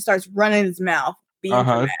 blah. And he starts running his mouth, being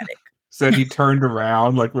dramatic. Said he turned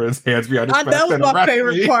around like with his hands behind his back. That was my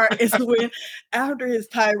favorite part is when after his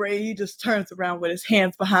tirade, he just turns around with his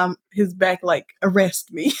hands behind his back like,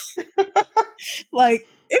 arrest me. Like,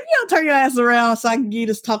 if you don't turn your ass around so I can get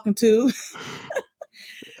us talking to.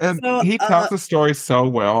 And so, he tells the story so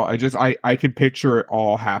well. I could picture it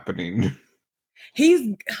all happening.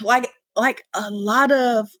 He's like a lot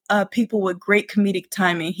of people with great comedic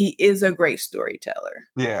timing. He is a great storyteller.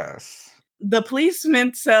 Yes. The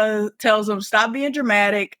policeman tells him, stop being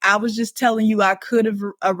dramatic. I was just telling you I could have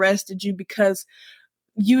arrested you because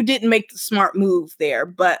you didn't make the smart move there,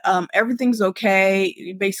 but everything's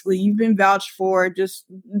okay. Basically, you've been vouched for. Just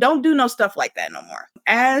don't do no stuff like that no more.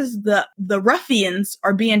 As the ruffians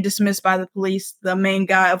are being dismissed by the police, the main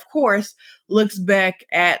guy, of course, looks back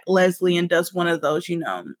at Leslie and does one of those,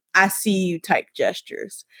 I see you type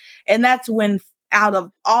gestures. And that's when, out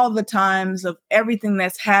of all the times of everything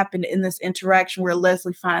that's happened in this interaction, where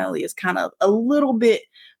Leslie finally is kind of a little bit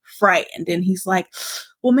frightened. And he's like,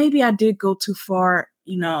 well, maybe I did go too far.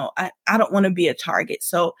 I don't want to be a target.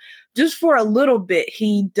 So just for a little bit,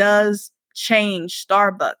 he does change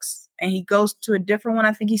Starbucks and he goes to a different one.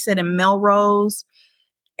 I think he said in Melrose,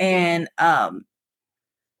 and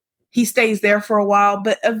he stays there for a while,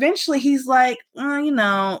 but eventually he's like, I'm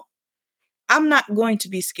not going to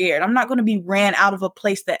be scared. I'm not going to be ran out of a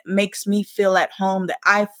place that makes me feel at home, that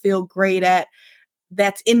I feel great at,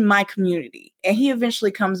 that's in my community. And he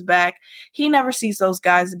eventually comes back. He never sees those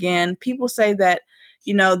guys again. People say that,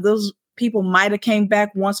 those people might have came back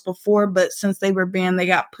once before, but since they were banned, they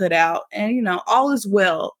got put out. And, all is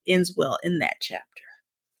well, ends well in that chapter.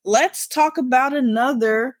 Let's talk about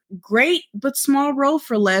another great but small role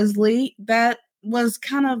for Leslie that was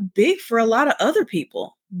kind of big for a lot of other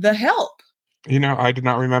people. The Help. I did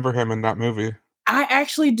not remember him in that movie. I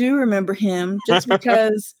actually do remember him just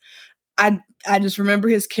because I just remember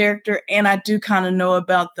his character, and I do kind of know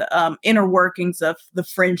about the inner workings of the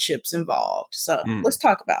friendships involved. So let's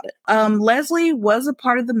talk about it. Leslie was a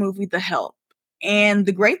part of the movie The Help. And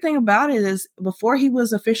the great thing about it is, before he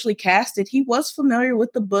was officially casted, he was familiar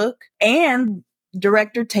with the book and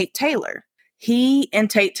director Tate Taylor. He and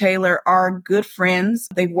Tate Taylor are good friends.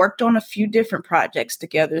 They've worked on a few different projects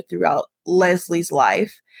together throughout Leslie's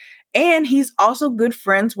life. And he's also good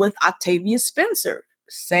friends with Octavia Spencer.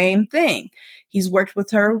 Same thing. He's worked with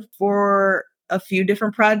her for a few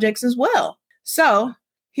different projects as well. So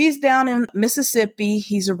he's down in Mississippi.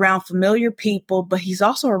 He's around familiar people, but he's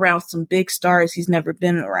also around some big stars he's never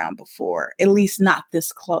been around before, at least not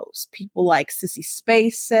this close. People like Sissy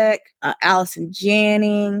Spacek, Allison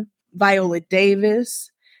Janney, Viola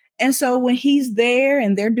Davis. And so when he's there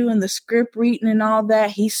and they're doing the script reading and all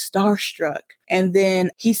that, he's starstruck. And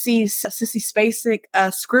then he sees Sissy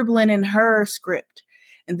Spacek scribbling in her script.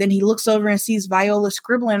 And then he looks over and sees Viola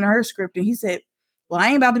scribbling in her script. And he said, well, I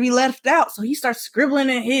ain't about to be left out. So he starts scribbling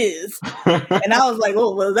in his. And I was like,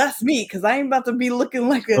 oh, well, that's me. Because I ain't about to be looking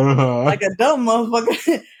like a like a dumb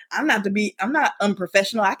motherfucker. I'm not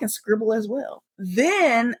unprofessional. I can scribble as well.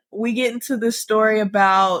 Then we get into this story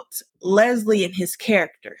about Leslie and his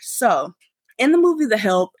character. So in the movie The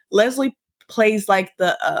Help, Leslie plays like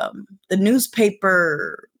the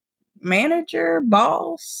newspaper manager,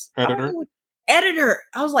 boss, editor.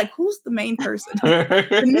 I was like, who's the main person?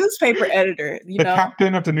 The newspaper editor, the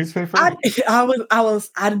captain of the newspaper. I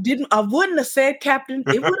wouldn't have said captain.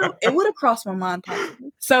 It would have crossed my mind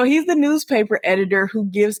possibly. So he's the newspaper editor who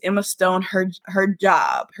gives Emma Stone her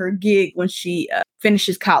job, her gig when she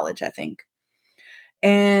finishes college, I think.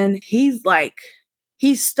 And he's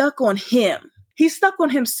stuck on him. He's stuck on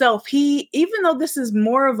himself. Even though this is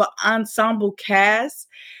more of an ensemble cast,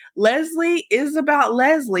 Leslie is about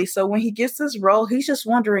Leslie. So when he gets this role, he's just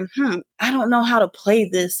wondering, I don't know how to play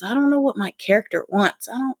this. I don't know what my character wants.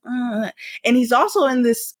 And he's also in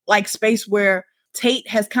this space where Tate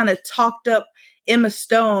has kind of talked up Emma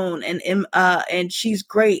Stone and she's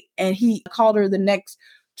great. And he called her the next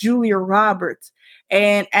Julia Roberts.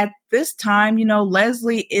 And at this time,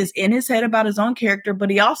 Leslie is in his head about his own character, but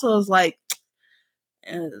he also is like,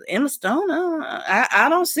 Emma Stone, I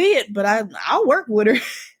don't see it, but I'll work with her.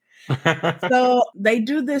 So they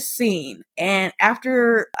do this scene, and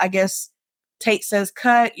after, I guess, Tate says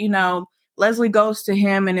cut, Leslie goes to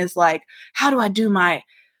him and is like, how do I do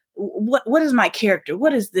what is my character?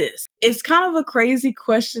 What is this? It's kind of a crazy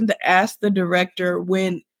question to ask the director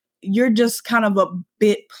when you're just kind of a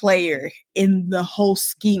bit player in the whole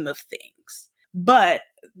scheme of things. But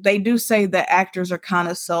they do say that actors are kind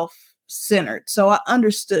of self-centered. So I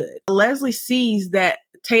understood. Leslie sees that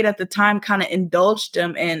Tate at the time kind of indulged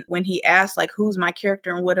him, and when he asked who's my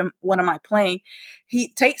character and what am I playing,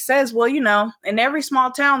 Tate says, well, in every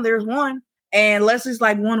small town there's one. And Leslie's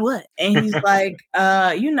like, one what? And he's like,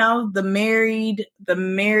 the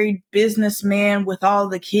married businessman with all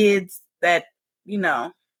the kids that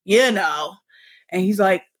and he's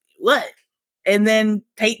like, what? And then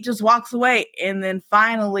Tate just walks away. And then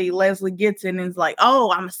finally Leslie gets in and is like,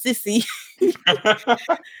 oh, I'm a sissy.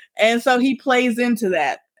 And so he plays into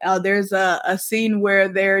that. There's a scene where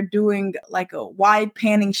they're doing like a wide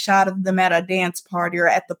panning shot of them at a dance party or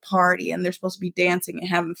at the party, and they're supposed to be dancing and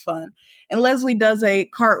having fun. And Leslie does a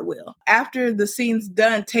cartwheel. After the scene's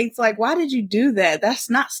done, Tate's like, "Why did you do that? That's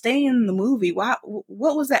not staying in the movie. Why?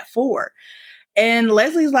 What was that for?" And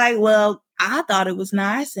Leslie's like, "Well, I thought it was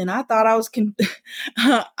nice, and I thought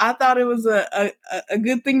I thought it was a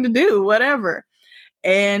good thing to do, whatever."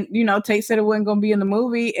 And, Tate said it wasn't going to be in the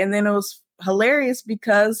movie. And then it was hilarious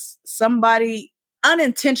because somebody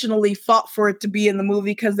unintentionally fought for it to be in the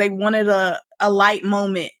movie because they wanted a light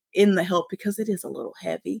moment in the help because it is a little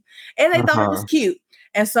heavy. And they thought it was cute.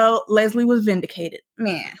 And so Leslie was vindicated.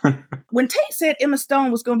 Man. When Tate said Emma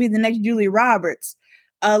Stone was going to be the next Julia Roberts,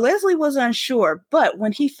 Leslie was unsure. But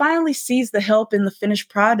when he finally sees the help in the finished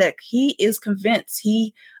product, he is convinced.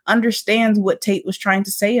 He understands what Tate was trying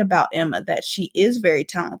to say about Emma, that she is very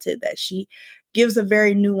talented, that she gives a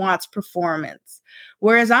very nuanced performance.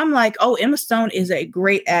 Whereas I'm like, oh, Emma Stone is a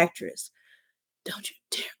great actress. Don't you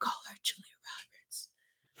dare call her Julia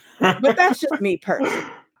Roberts. But that's just me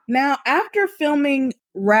personally. Now, after filming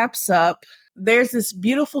wraps up, there's this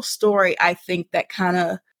beautiful story, I think, that kind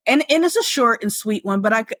of, and it's a short and sweet one,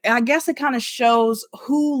 but I guess it kind of shows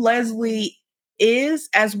who Leslie is,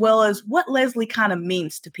 as well as what Leslie kind of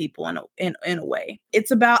means to people in a way. It's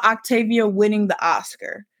about Octavia winning the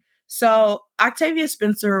Oscar. So Octavia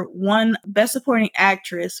Spencer won Best Supporting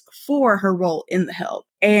Actress for her role in The Help.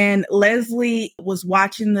 And Leslie was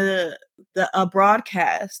watching the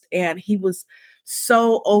broadcast, and he was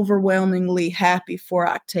so overwhelmingly happy for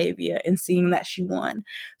Octavia and seeing that she won.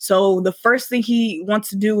 So the first thing he wants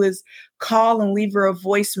to do is call and leave her a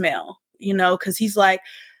voicemail, because he's like,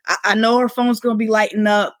 I know her phone's going to be lighting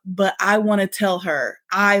up, but I want to tell her,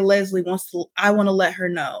 I want to let her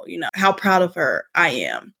know, how proud of her I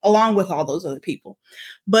am, along with all those other people.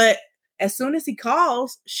 But as soon as he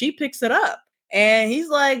calls, she picks it up, and he's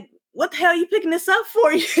like, what the hell are you picking this up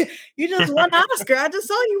for? You just won Oscar. I just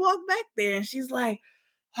saw you walk back there. And she's like,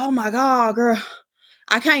 oh my God, girl,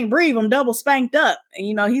 I can't breathe. I'm double spanked up.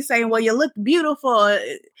 And, he's saying, well, you looked beautiful.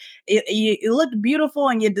 You looked beautiful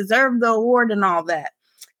and you deserve the award and all that.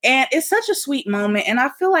 And it's such a sweet moment. And I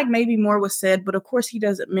feel like maybe more was said, but of course he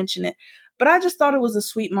doesn't mention it. But I just thought it was a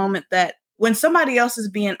sweet moment that when somebody else is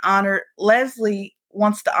being honored, Leslie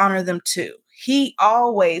wants to honor them too. He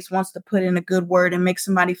always wants to put in a good word and make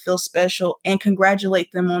somebody feel special and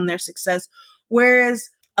congratulate them on their success. Whereas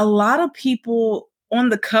a lot of people on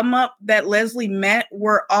the come up that Leslie met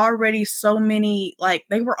were already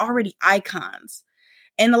they were already icons.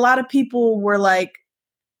 And a lot of people were like,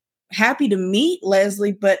 happy to meet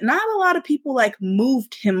Leslie, but not a lot of people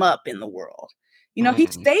moved him up in the world. He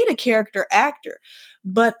stayed a character actor,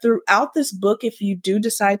 but throughout this book, if you do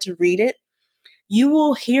decide to read it, you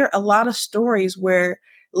will hear a lot of stories where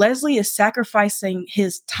Leslie is sacrificing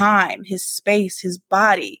his time, his space, his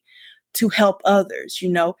body to help others.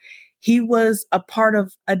 He was a part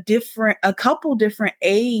of a couple different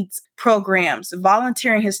AIDS programs,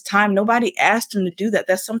 volunteering his time. Nobody asked him to do that.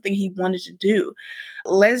 That's something he wanted to do.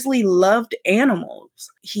 Leslie loved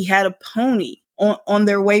animals. He had a pony. On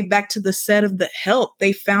their way back to the set of The Help,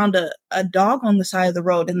 they found a dog on the side of the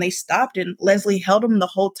road, and they stopped, and Leslie held him the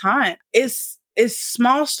whole time. It's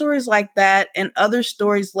small stories like that and other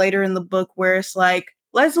stories later in the book where it's like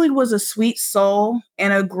Leslie was a sweet soul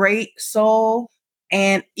and a great soul.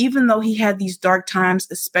 And even though he had these dark times,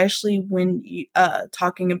 especially when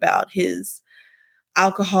talking about his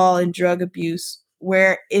alcohol and drug abuse,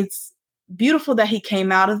 where it's beautiful that he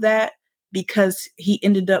came out of that because he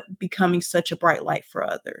ended up becoming such a bright light for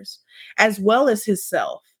others, as well as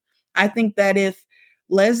himself. I think that if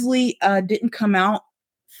Leslie didn't come out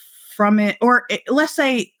from it, or let's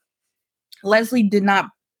say Leslie did not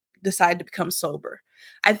decide to become sober,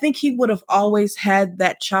 I think he would have always had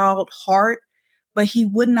that child heart, but he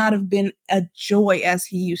would not have been a joy as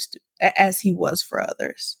he was for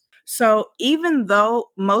others. So even though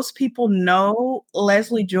most people know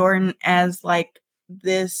Leslie Jordan as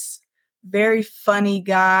this very funny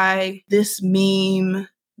guy, this meme,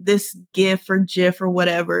 this gif or gif or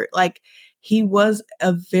whatever, he was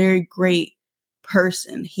a very great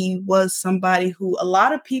person. He was somebody who a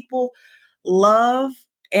lot of people love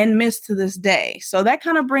and miss to this day. So that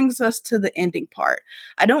kind of brings us to the ending part.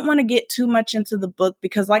 I don't want to get too much into the book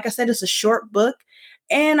because, like I said, it's a short book,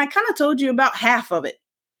 and I kind of told you about half of it.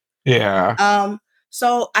 Yeah.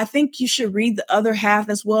 So I think you should read the other half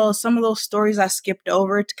as well as some of those stories I skipped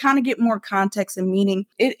over to kind of get more context and meaning.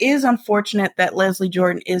 It is unfortunate that Leslie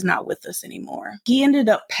Jordan is not with us anymore. He ended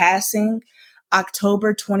up passing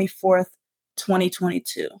October 24th,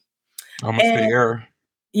 2022. Almost a year.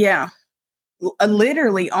 Yeah.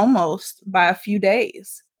 literally almost by a few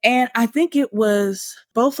days. And I think it was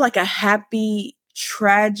both like a happy,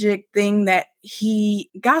 tragic thing that he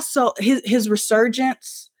got his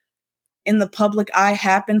resurgence in the public eye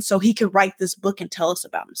happened so he could write this book and tell us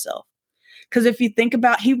about himself. Because if you think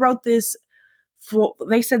about, he wrote this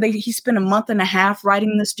they said he spent a month and a half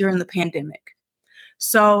writing this during the pandemic.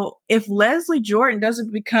 So if Leslie Jordan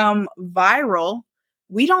doesn't become viral,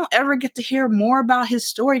 we don't ever get to hear more about his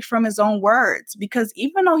story from his own words, because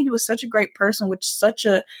even though he was such a great person with such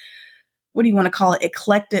a, what do you want to call it,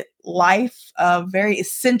 eclectic life, a very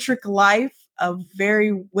eccentric life, a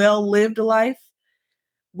very well-lived life,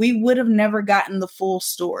 we would have never gotten the full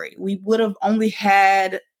story. We would have only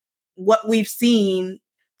had what we've seen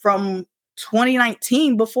from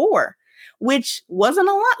 2019 before, which wasn't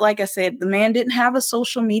a lot. Like I said, the man didn't have a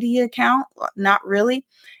social media account, not really.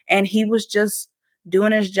 And he was just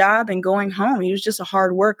doing his job and going home. He was just a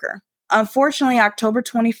hard worker. Unfortunately, October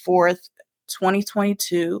 24th,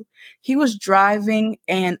 2022, he was driving,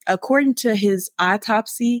 and according to his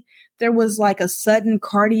autopsy, there was like a sudden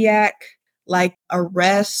cardiac like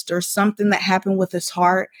arrest or something that happened with his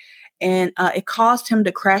heart, and it caused him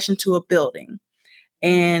to crash into a building.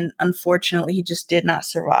 And unfortunately, he just did not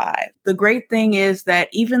survive. The great thing is that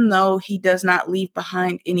even though he does not leave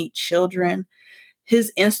behind any children,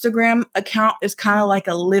 his Instagram account is kind of like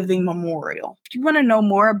a living memorial. If you want to know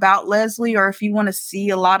more about Leslie, or if you want to see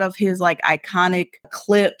a lot of his like iconic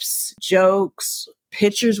clips, jokes,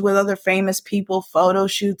 pictures with other famous people, photo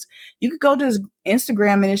shoots, you could go to his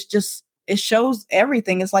Instagram, and it shows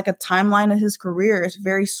everything. It's like a timeline of his career. It's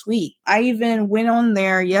very sweet. I even went on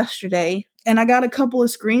there yesterday, and I got a couple of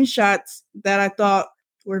screenshots that I thought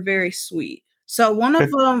were very sweet. So one of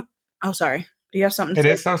them, oh, sorry. Do you have something to say?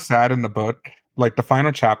 It is so sad in the book. Like the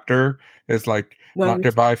final chapter is like, not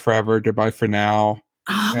goodbye forever, goodbye for now.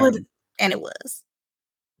 And it was.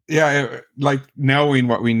 Yeah, like knowing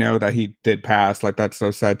what we know that he did pass, like that's so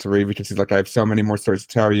sad to read, because he's like, I have so many more stories to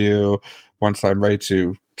tell you once I'm ready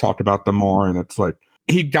to talk about them more. And it's like,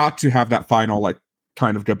 he got to have that final like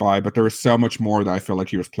kind of goodbye, but there was so much more that I feel like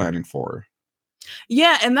he was planning for.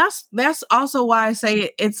 Yeah, and that's also why I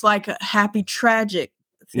say it's like a happy tragic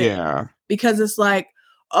thing. Yeah. Because it's like,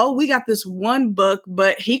 oh, we got this one book,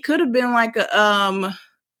 but he could have been like a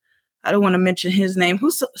I don't want to mention his name.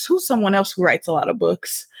 Who's someone else who writes a lot of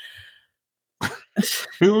books?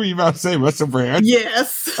 Who are you about to say? Russell Brand?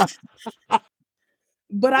 Yes.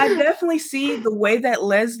 But I definitely see the way that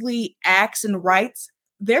Leslie acts and writes.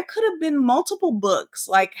 There could have been multiple books,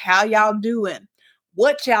 like How Y'all Doing?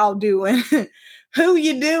 What Y'all Doing? Who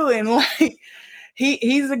You Doing? Like,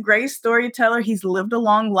 he's a great storyteller. He's lived a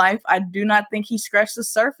long life. I do not think he scratched the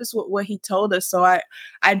surface with what he told us. So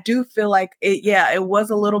I do feel like it was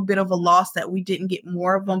a little bit of a loss that we didn't get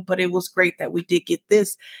more of them, but it was great that we did get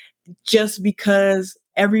this, just because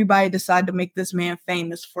everybody decided to make this man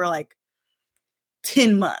famous for like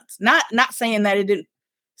 10 months. Not saying that it didn't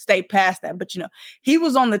stay past that, but he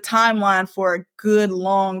was on the timeline for a good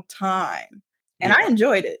long time. And I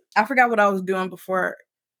enjoyed it. I forgot what I was doing before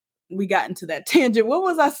we got into that tangent. What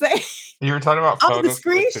was I saying? You were talking about the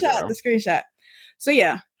screenshot. So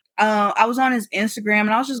yeah, I was on his Instagram,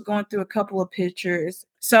 and I was just going through a couple of pictures.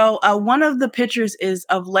 So one of the pictures is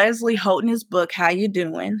of Leslie holding his book, How You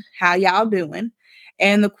Doing? How Y'all Doing?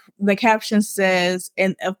 And the caption says,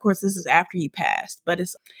 and of course this is after he passed, but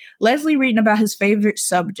it's Leslie reading about his favorite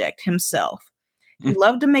subject, himself. He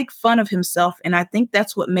loved to make fun of himself, and I think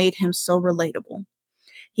that's what made him so relatable.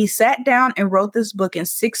 He sat down and wrote this book in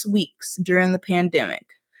 6 weeks during the pandemic.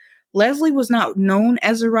 Leslie was not known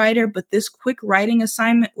as a writer, but this quick writing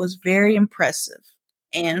assignment was very impressive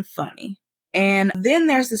and funny. And then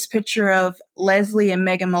there's this picture of Leslie and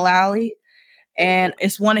Megan Mullally, and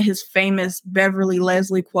it's one of his famous Beverly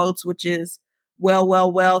Leslie quotes, which is,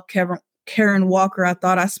 well, Karen Walker, I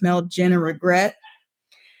thought I smelled gin and regret.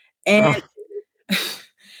 And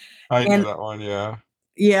I knew that one, yeah.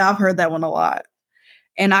 Yeah, I've heard that one a lot.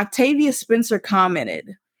 And Octavia Spencer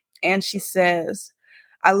commented, and she says,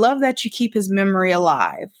 I love that you keep his memory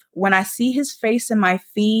alive. When I see his face in my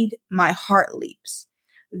feed, my heart leaps.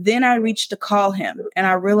 Then I reach to call him, and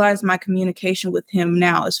I realize my communication with him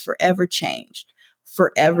now is forever changed,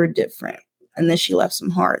 forever different. And then she left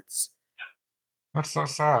some hearts. That's so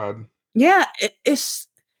sad. Yeah, it's,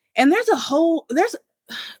 and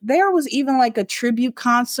there was even like a tribute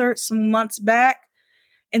concert some months back,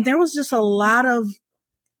 and there was just a lot of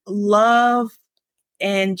love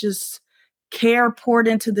and just care poured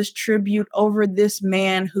into this tribute over this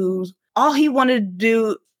man who's all he wanted to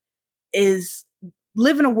do is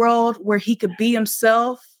live in a world where he could be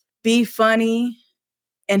himself, be funny,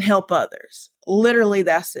 and help others. Literally,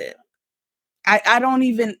 that's it. I don't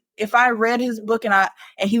even, if I read his book and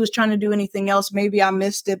he was trying to do anything else, maybe I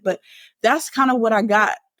missed it, but that's kind of what I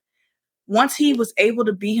got. Once he was able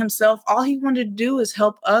to be himself, all he wanted to do is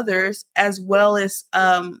help others, as well as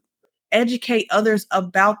educate others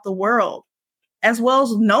about the world, as well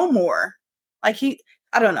as know more. Like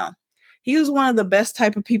I don't know. He was one of the best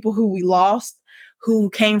type of people who we lost, who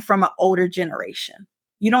came from an older generation.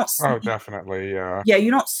 You don't see, Oh, definitely, yeah. Yeah,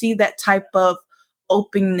 you don't see that type of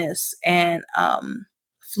openness and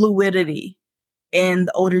fluidity in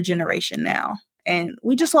the older generation now. And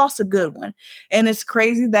we just lost a good one. And it's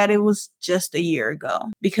crazy that it was just a year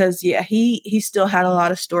ago because, yeah, he still had a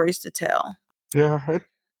lot of stories to tell. Yeah,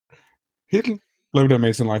 he lived an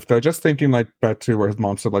amazing life, though. Just thinking, like, back to where his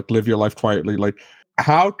mom said, like, live your life quietly. Like,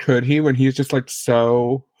 how could he when he's just, like,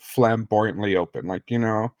 so flamboyantly open? Like, you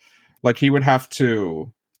know, like, he would have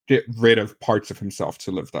to get rid of parts of himself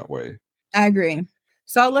to live that way. I agree.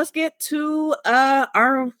 So let's get to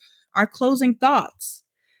our closing thoughts.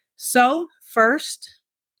 So first,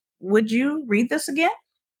 would you read this again?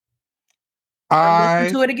 Or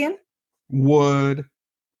listen to it again? Would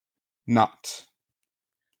not.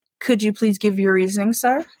 Could you please give your reasoning,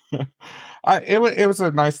 sir? It was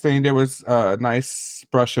a nice thing. There was a nice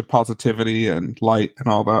brush of positivity and light and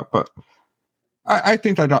all that, but I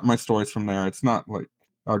think I got my stories from there. It's not like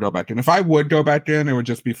I'll go back in. If I would go back in, it would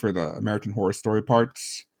just be for the American Horror Story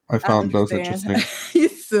parts. I found those interesting. You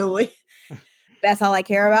silly. That's all I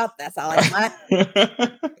care about. That's all I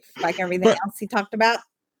want. Like everything else he talked about.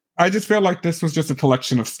 I just feel like this was just a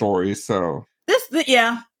collection of stories. So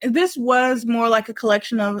this was more like a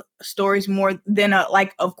collection of stories more than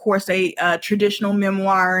of course a traditional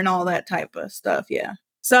memoir and all that type of stuff. Yeah.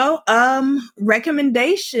 So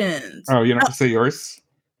recommendations. Oh, you don't have to say yours?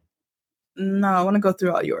 No, I want to go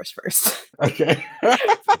through all yours first. Okay.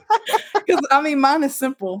 Because I mean, mine is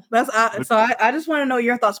simple. I just want to know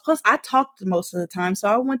your thoughts. Plus, I talk most of the time, so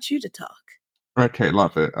I want you to talk. Okay,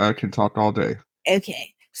 love it. I can talk all day.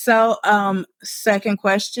 Okay. So, second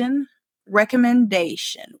question,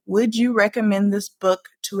 recommendation. Would you recommend this book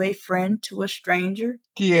to a friend, to a stranger?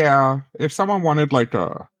 Yeah, if someone wanted like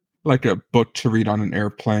a book to read on an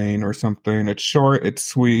airplane or something, it's short, it's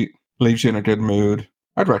sweet, leaves you in a good mood,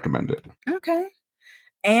 I'd recommend it. Okay.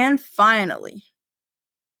 And finally,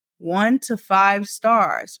 1 to 5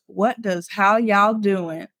 stars. What does How Y'all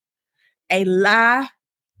Doing?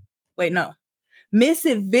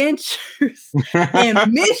 Misadventures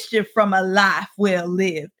and mischief from a life well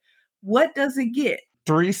lived. What does it get?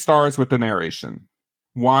 3 stars with the narration.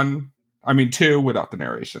 2 without the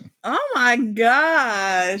narration. Oh my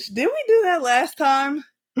gosh. Did we do that last time?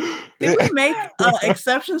 Did we make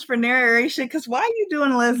exceptions for narration? Because why are you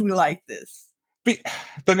doing Leslie like this?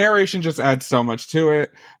 The narration just adds so much to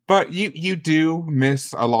it, but you do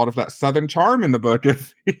miss a lot of that Southern charm in the book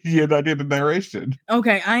if you not do the narration.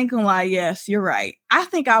 Okay, I ain't gonna lie. Yes, you're right. I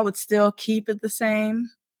think I would still keep it the same.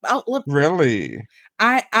 Really?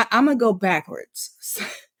 I'm gonna go backwards.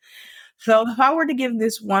 So if I were to give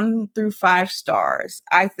this 1 through 5 stars,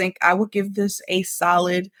 I think I would give this a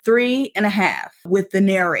solid 3.5 with the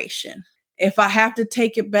narration. If I have to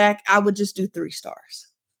take it back, I would just do 3 stars.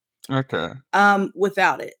 Okay.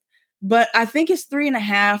 Without it. But I think it's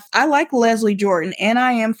 3.5. I like Leslie Jordan and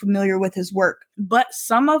I am familiar with his work, but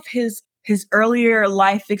some of his earlier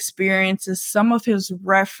life experiences, some of his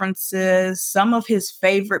references, some of his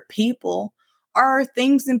favorite people are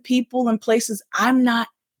things and people and places I'm not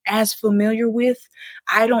as familiar with.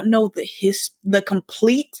 I don't know the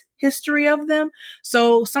complete history of them.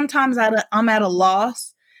 So sometimes I'm at a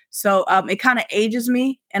loss. So it kind of ages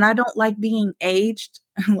me, and I don't like being aged.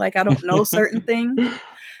 Like I don't know certain things.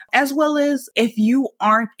 As well as if you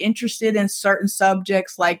aren't interested in certain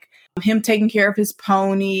subjects, like him taking care of his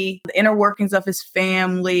pony, the inner workings of his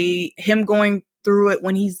family, him going through it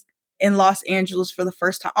when he's in Los Angeles for the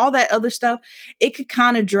first time, all that other stuff, it could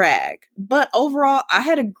kind of drag. But overall, I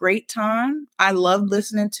had a great time. I loved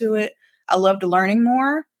listening to it. I loved learning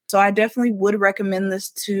more. So I definitely would recommend this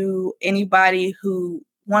to anybody who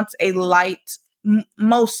wants a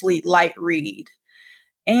mostly light read.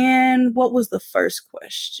 And what was the first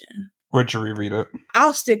question? Would you reread it?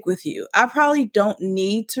 I'll stick with you. I probably don't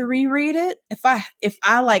need to reread it. If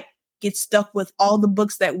I like get stuck with all the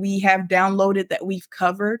books that we have downloaded that we've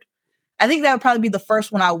covered, I think that would probably be the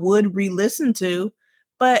first one I would re-listen to.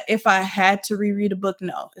 But if I had to reread a book,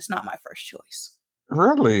 no, it's not my first choice.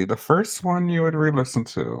 Really? The first one you would re-listen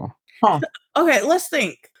to? Huh. Okay, let's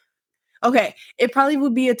think. Okay, it probably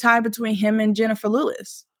would be a tie between him and Jennifer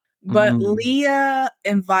Lewis. But Leah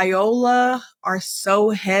and Viola are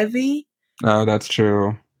so heavy. Oh, that's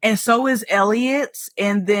true. And so is Elliot's.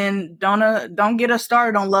 And then don't get us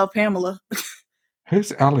started on Love Pamela.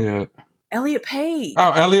 Who's Elliot? Elliot Page.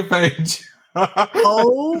 Oh, Elliot Page.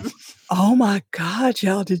 Oh my God,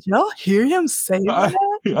 y'all! Did y'all hear him say that?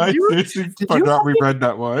 I seriously forgot we read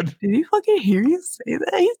that one. Did you fucking hear him say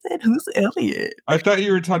that? He said, "Who's Elliot?" I thought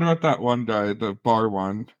you were talking about that one guy, the bar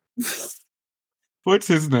one. What's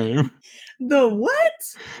his name? The what?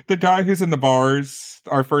 The guy who's in the bars.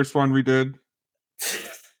 Our first one we did.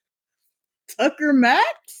 Tucker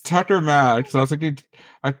Max? Tucker Max. I was thinking,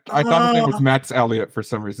 I thought his name was Max Elliott for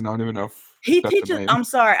some reason. I don't even know if he teaches. I'm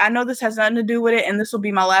sorry. I know this has nothing to do with it, and this will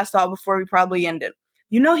be my last thought before we probably end it.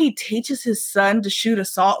 You know, he teaches his son to shoot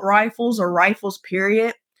assault rifles or rifles,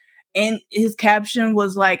 period. And his caption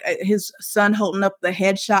was like his son holding up the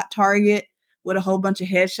headshot target with a whole bunch of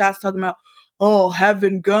headshots talking about, oh,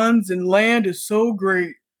 having guns and land is so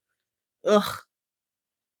great. Ugh.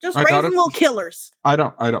 Just raising little killers. I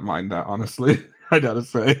don't mind that, honestly. I gotta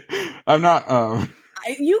say. I'm not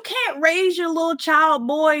you can't raise your little child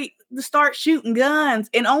boy to start shooting guns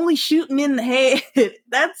and only shooting in the head.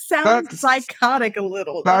 That sounds psychotic a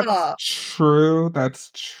little. That's true. That's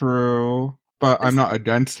true. But I'm not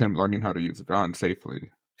against him learning how to use a gun safely.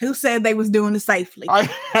 Who said they was doing it safely?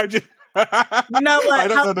 I just you know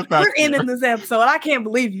what? We're ending this episode. I can't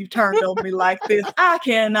believe you turned on me like this. I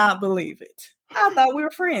cannot believe it. I thought we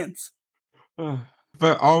were friends.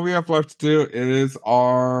 But all we have left to do is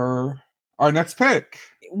our next pick.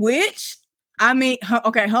 Which, I mean,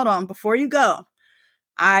 okay, hold on. Before you go,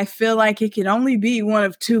 I feel like it could only be one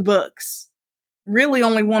of two books. Really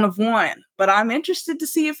only one of one. But I'm interested to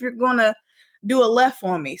see if you're going to do a left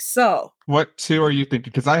on me. So. What two are you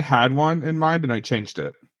thinking? Because I had one in mind and I changed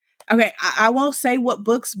it. Okay, I won't say what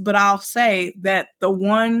books, but I'll say that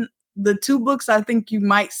the two books I think you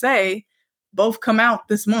might say both come out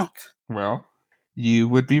this month. Well, you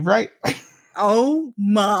would be right. Oh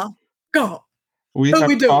my God. We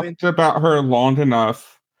have talked about her long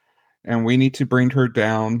enough, and we need to bring her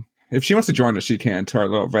down. If she wants to join us, she can, to our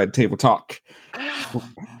little red table talk.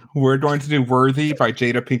 We're going to do Worthy by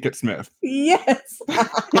Jada Pinkett Smith. Yes.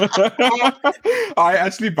 I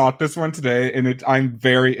actually bought this one today, and I'm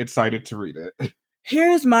very excited to read it.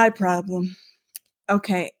 Here's my problem.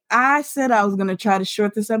 Okay, I said I was going to try to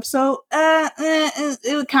short this episode.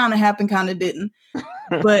 It kind of happened, kind of didn't.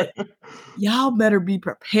 But y'all better be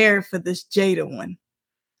prepared for this Jada one.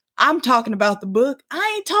 I'm talking about the book.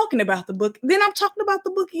 I ain't talking about the book. Then I'm talking about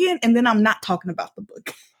the book again, and then I'm not talking about the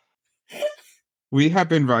book. We have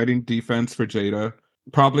been writing defense for Jada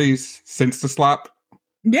probably since the slap.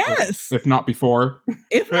 Yes. If not before.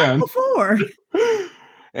 If not before.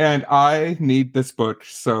 And I need this book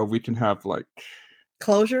so we can have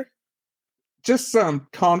closure? Just some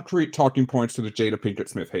concrete talking points to the Jada Pinkett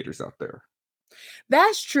Smith haters out there.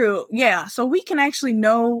 That's true. Yeah. So we can actually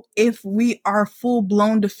know if we are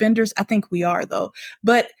full-blown defenders. I think we are, though.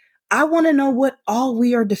 But I want to know what all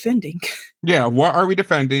we are defending. Yeah. What are we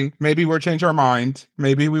defending? Maybe we'll change our mind.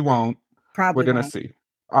 Maybe we won't. Probably We're going to see.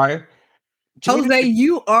 Jose,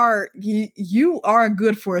 you are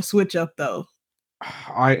good for a switch up, though.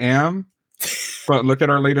 I am. But look at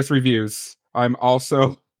our latest reviews. I'm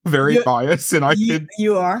also very biased, and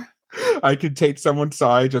you are. I could take someone's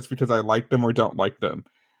side just because I like them or don't like them.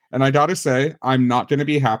 And I gotta say, I'm not going to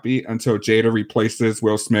be happy until Jada replaces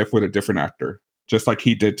Will Smith with a different actor, just like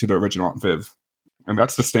he did to the original Aunt Viv. And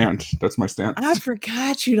that's the stand. That's my stance. I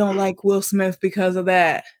forgot you don't like Will Smith because of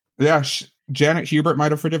that. Yeah, Janet Hubert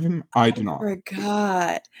might have forgiven him. I do not. I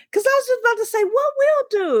forgot. Because I was just about to say, what Will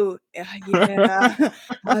do? Yeah,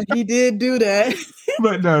 he did do that.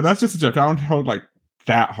 But no, that's just a joke. I don't hold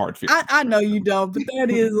that hard feelings. I know you don't, but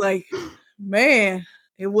that is man,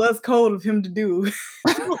 it was cold of him to do.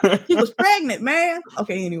 He was pregnant, man.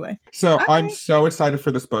 Okay, anyway. So I'm so excited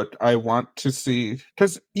for this book. I want to see,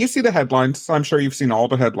 because you see the headlines. I'm sure you've seen all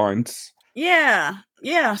the headlines. Yeah,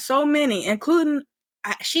 so many, including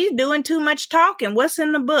she's doing too much talking. What's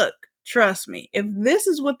in the book? Trust me. If this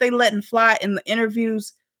is what they letting fly in the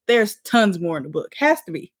interviews, there's tons more in the book. Has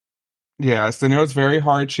to be. Yes, I know it's very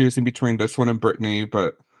hard choosing between this one and Brittany,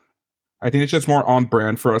 but I think it's just more on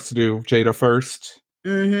brand for us to do Jada first.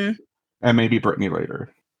 Mm-hmm. And maybe Brittany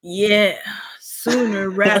later. Yeah, sooner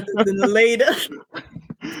rather than later.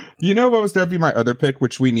 You know what was going to be my other pick,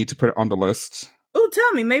 which we need to put on the list? Oh,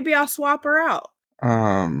 tell me. Maybe I'll swap her out.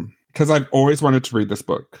 Because I've always wanted to read this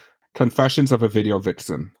book, Confessions of a Video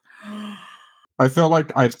Vixen. I feel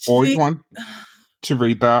like I've always wanted to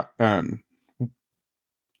read that, and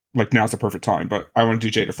now's the perfect time, but I want to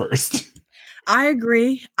do Jada first. I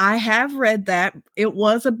agree. I have read that. It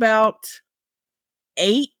was about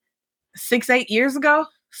 8 years ago.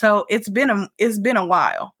 So it's been a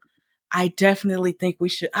while. I definitely think we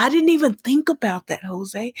should. I didn't even think about that,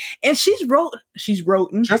 Jose. And she's wrote. She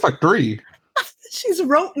has like 3. She's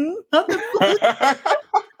written other books.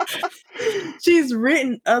 She's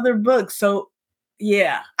written other books. So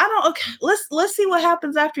yeah, I don't. Okay, let's see what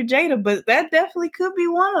happens after Jada, but that definitely could be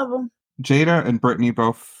one of them. Jada and Brittany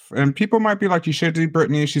both, and people might be like, you should do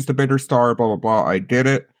Brittany. She's the bigger star. Blah blah blah. I get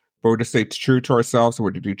it, but we're to stay true to ourselves. So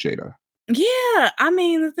we're to do Jada. Yeah, I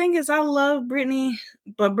mean, the thing is, I love Brittany,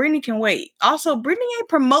 but Brittany can wait. Also, Brittany ain't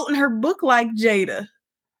promoting her book like Jada.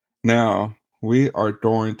 Now, we are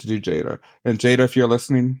going to do Jada. And Jada, if you're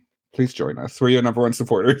listening, please join us. We're your number 1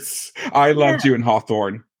 supporters. I loved you in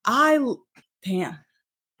Hawthorne. Damn.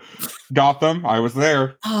 Gotham, I was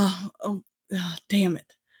there. Oh, damn it.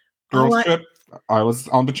 Girls trip, I was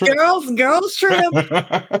on the trip. Girls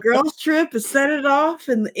trip. Girls trip and Set It Off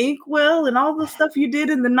and the Inkwell and all the stuff you did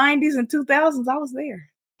in the 90s and 2000s. I was there.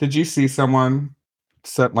 Did you see someone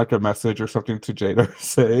sent like a message or something to Jada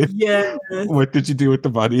saying, yes, what did you do with the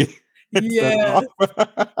money? Yes.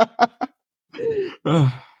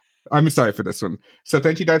 I'm sorry for this one. So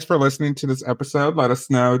thank you guys for listening to this episode. Let us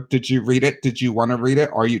know, did you read it? Did you want to read it?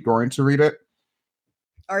 Are you going to read it?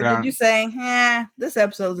 Or did you say, this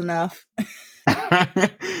episode's enough?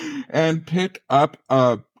 And pick up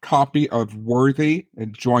a copy of Worthy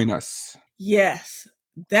and join us. Yes.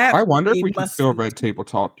 I wonder if we can still Red Table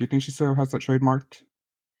Talk. Do you think she still has that trademarked?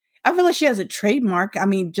 I feel like she has a trademark. I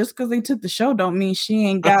mean, just because they took the show don't mean she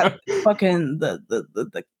ain't got fucking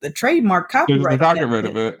the trademark copyright. They're not getting rid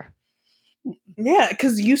of it. Yeah,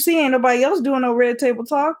 because you see ain't nobody else doing no Red Table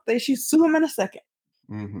Talk. She's sue him in a second.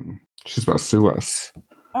 Mm-hmm. She's about to sue us.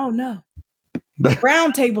 Oh no.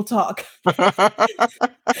 Brown Table Talk.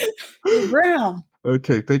 Brown.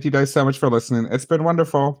 Okay, thank you guys so much for listening. It's been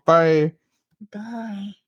wonderful. Bye. Bye.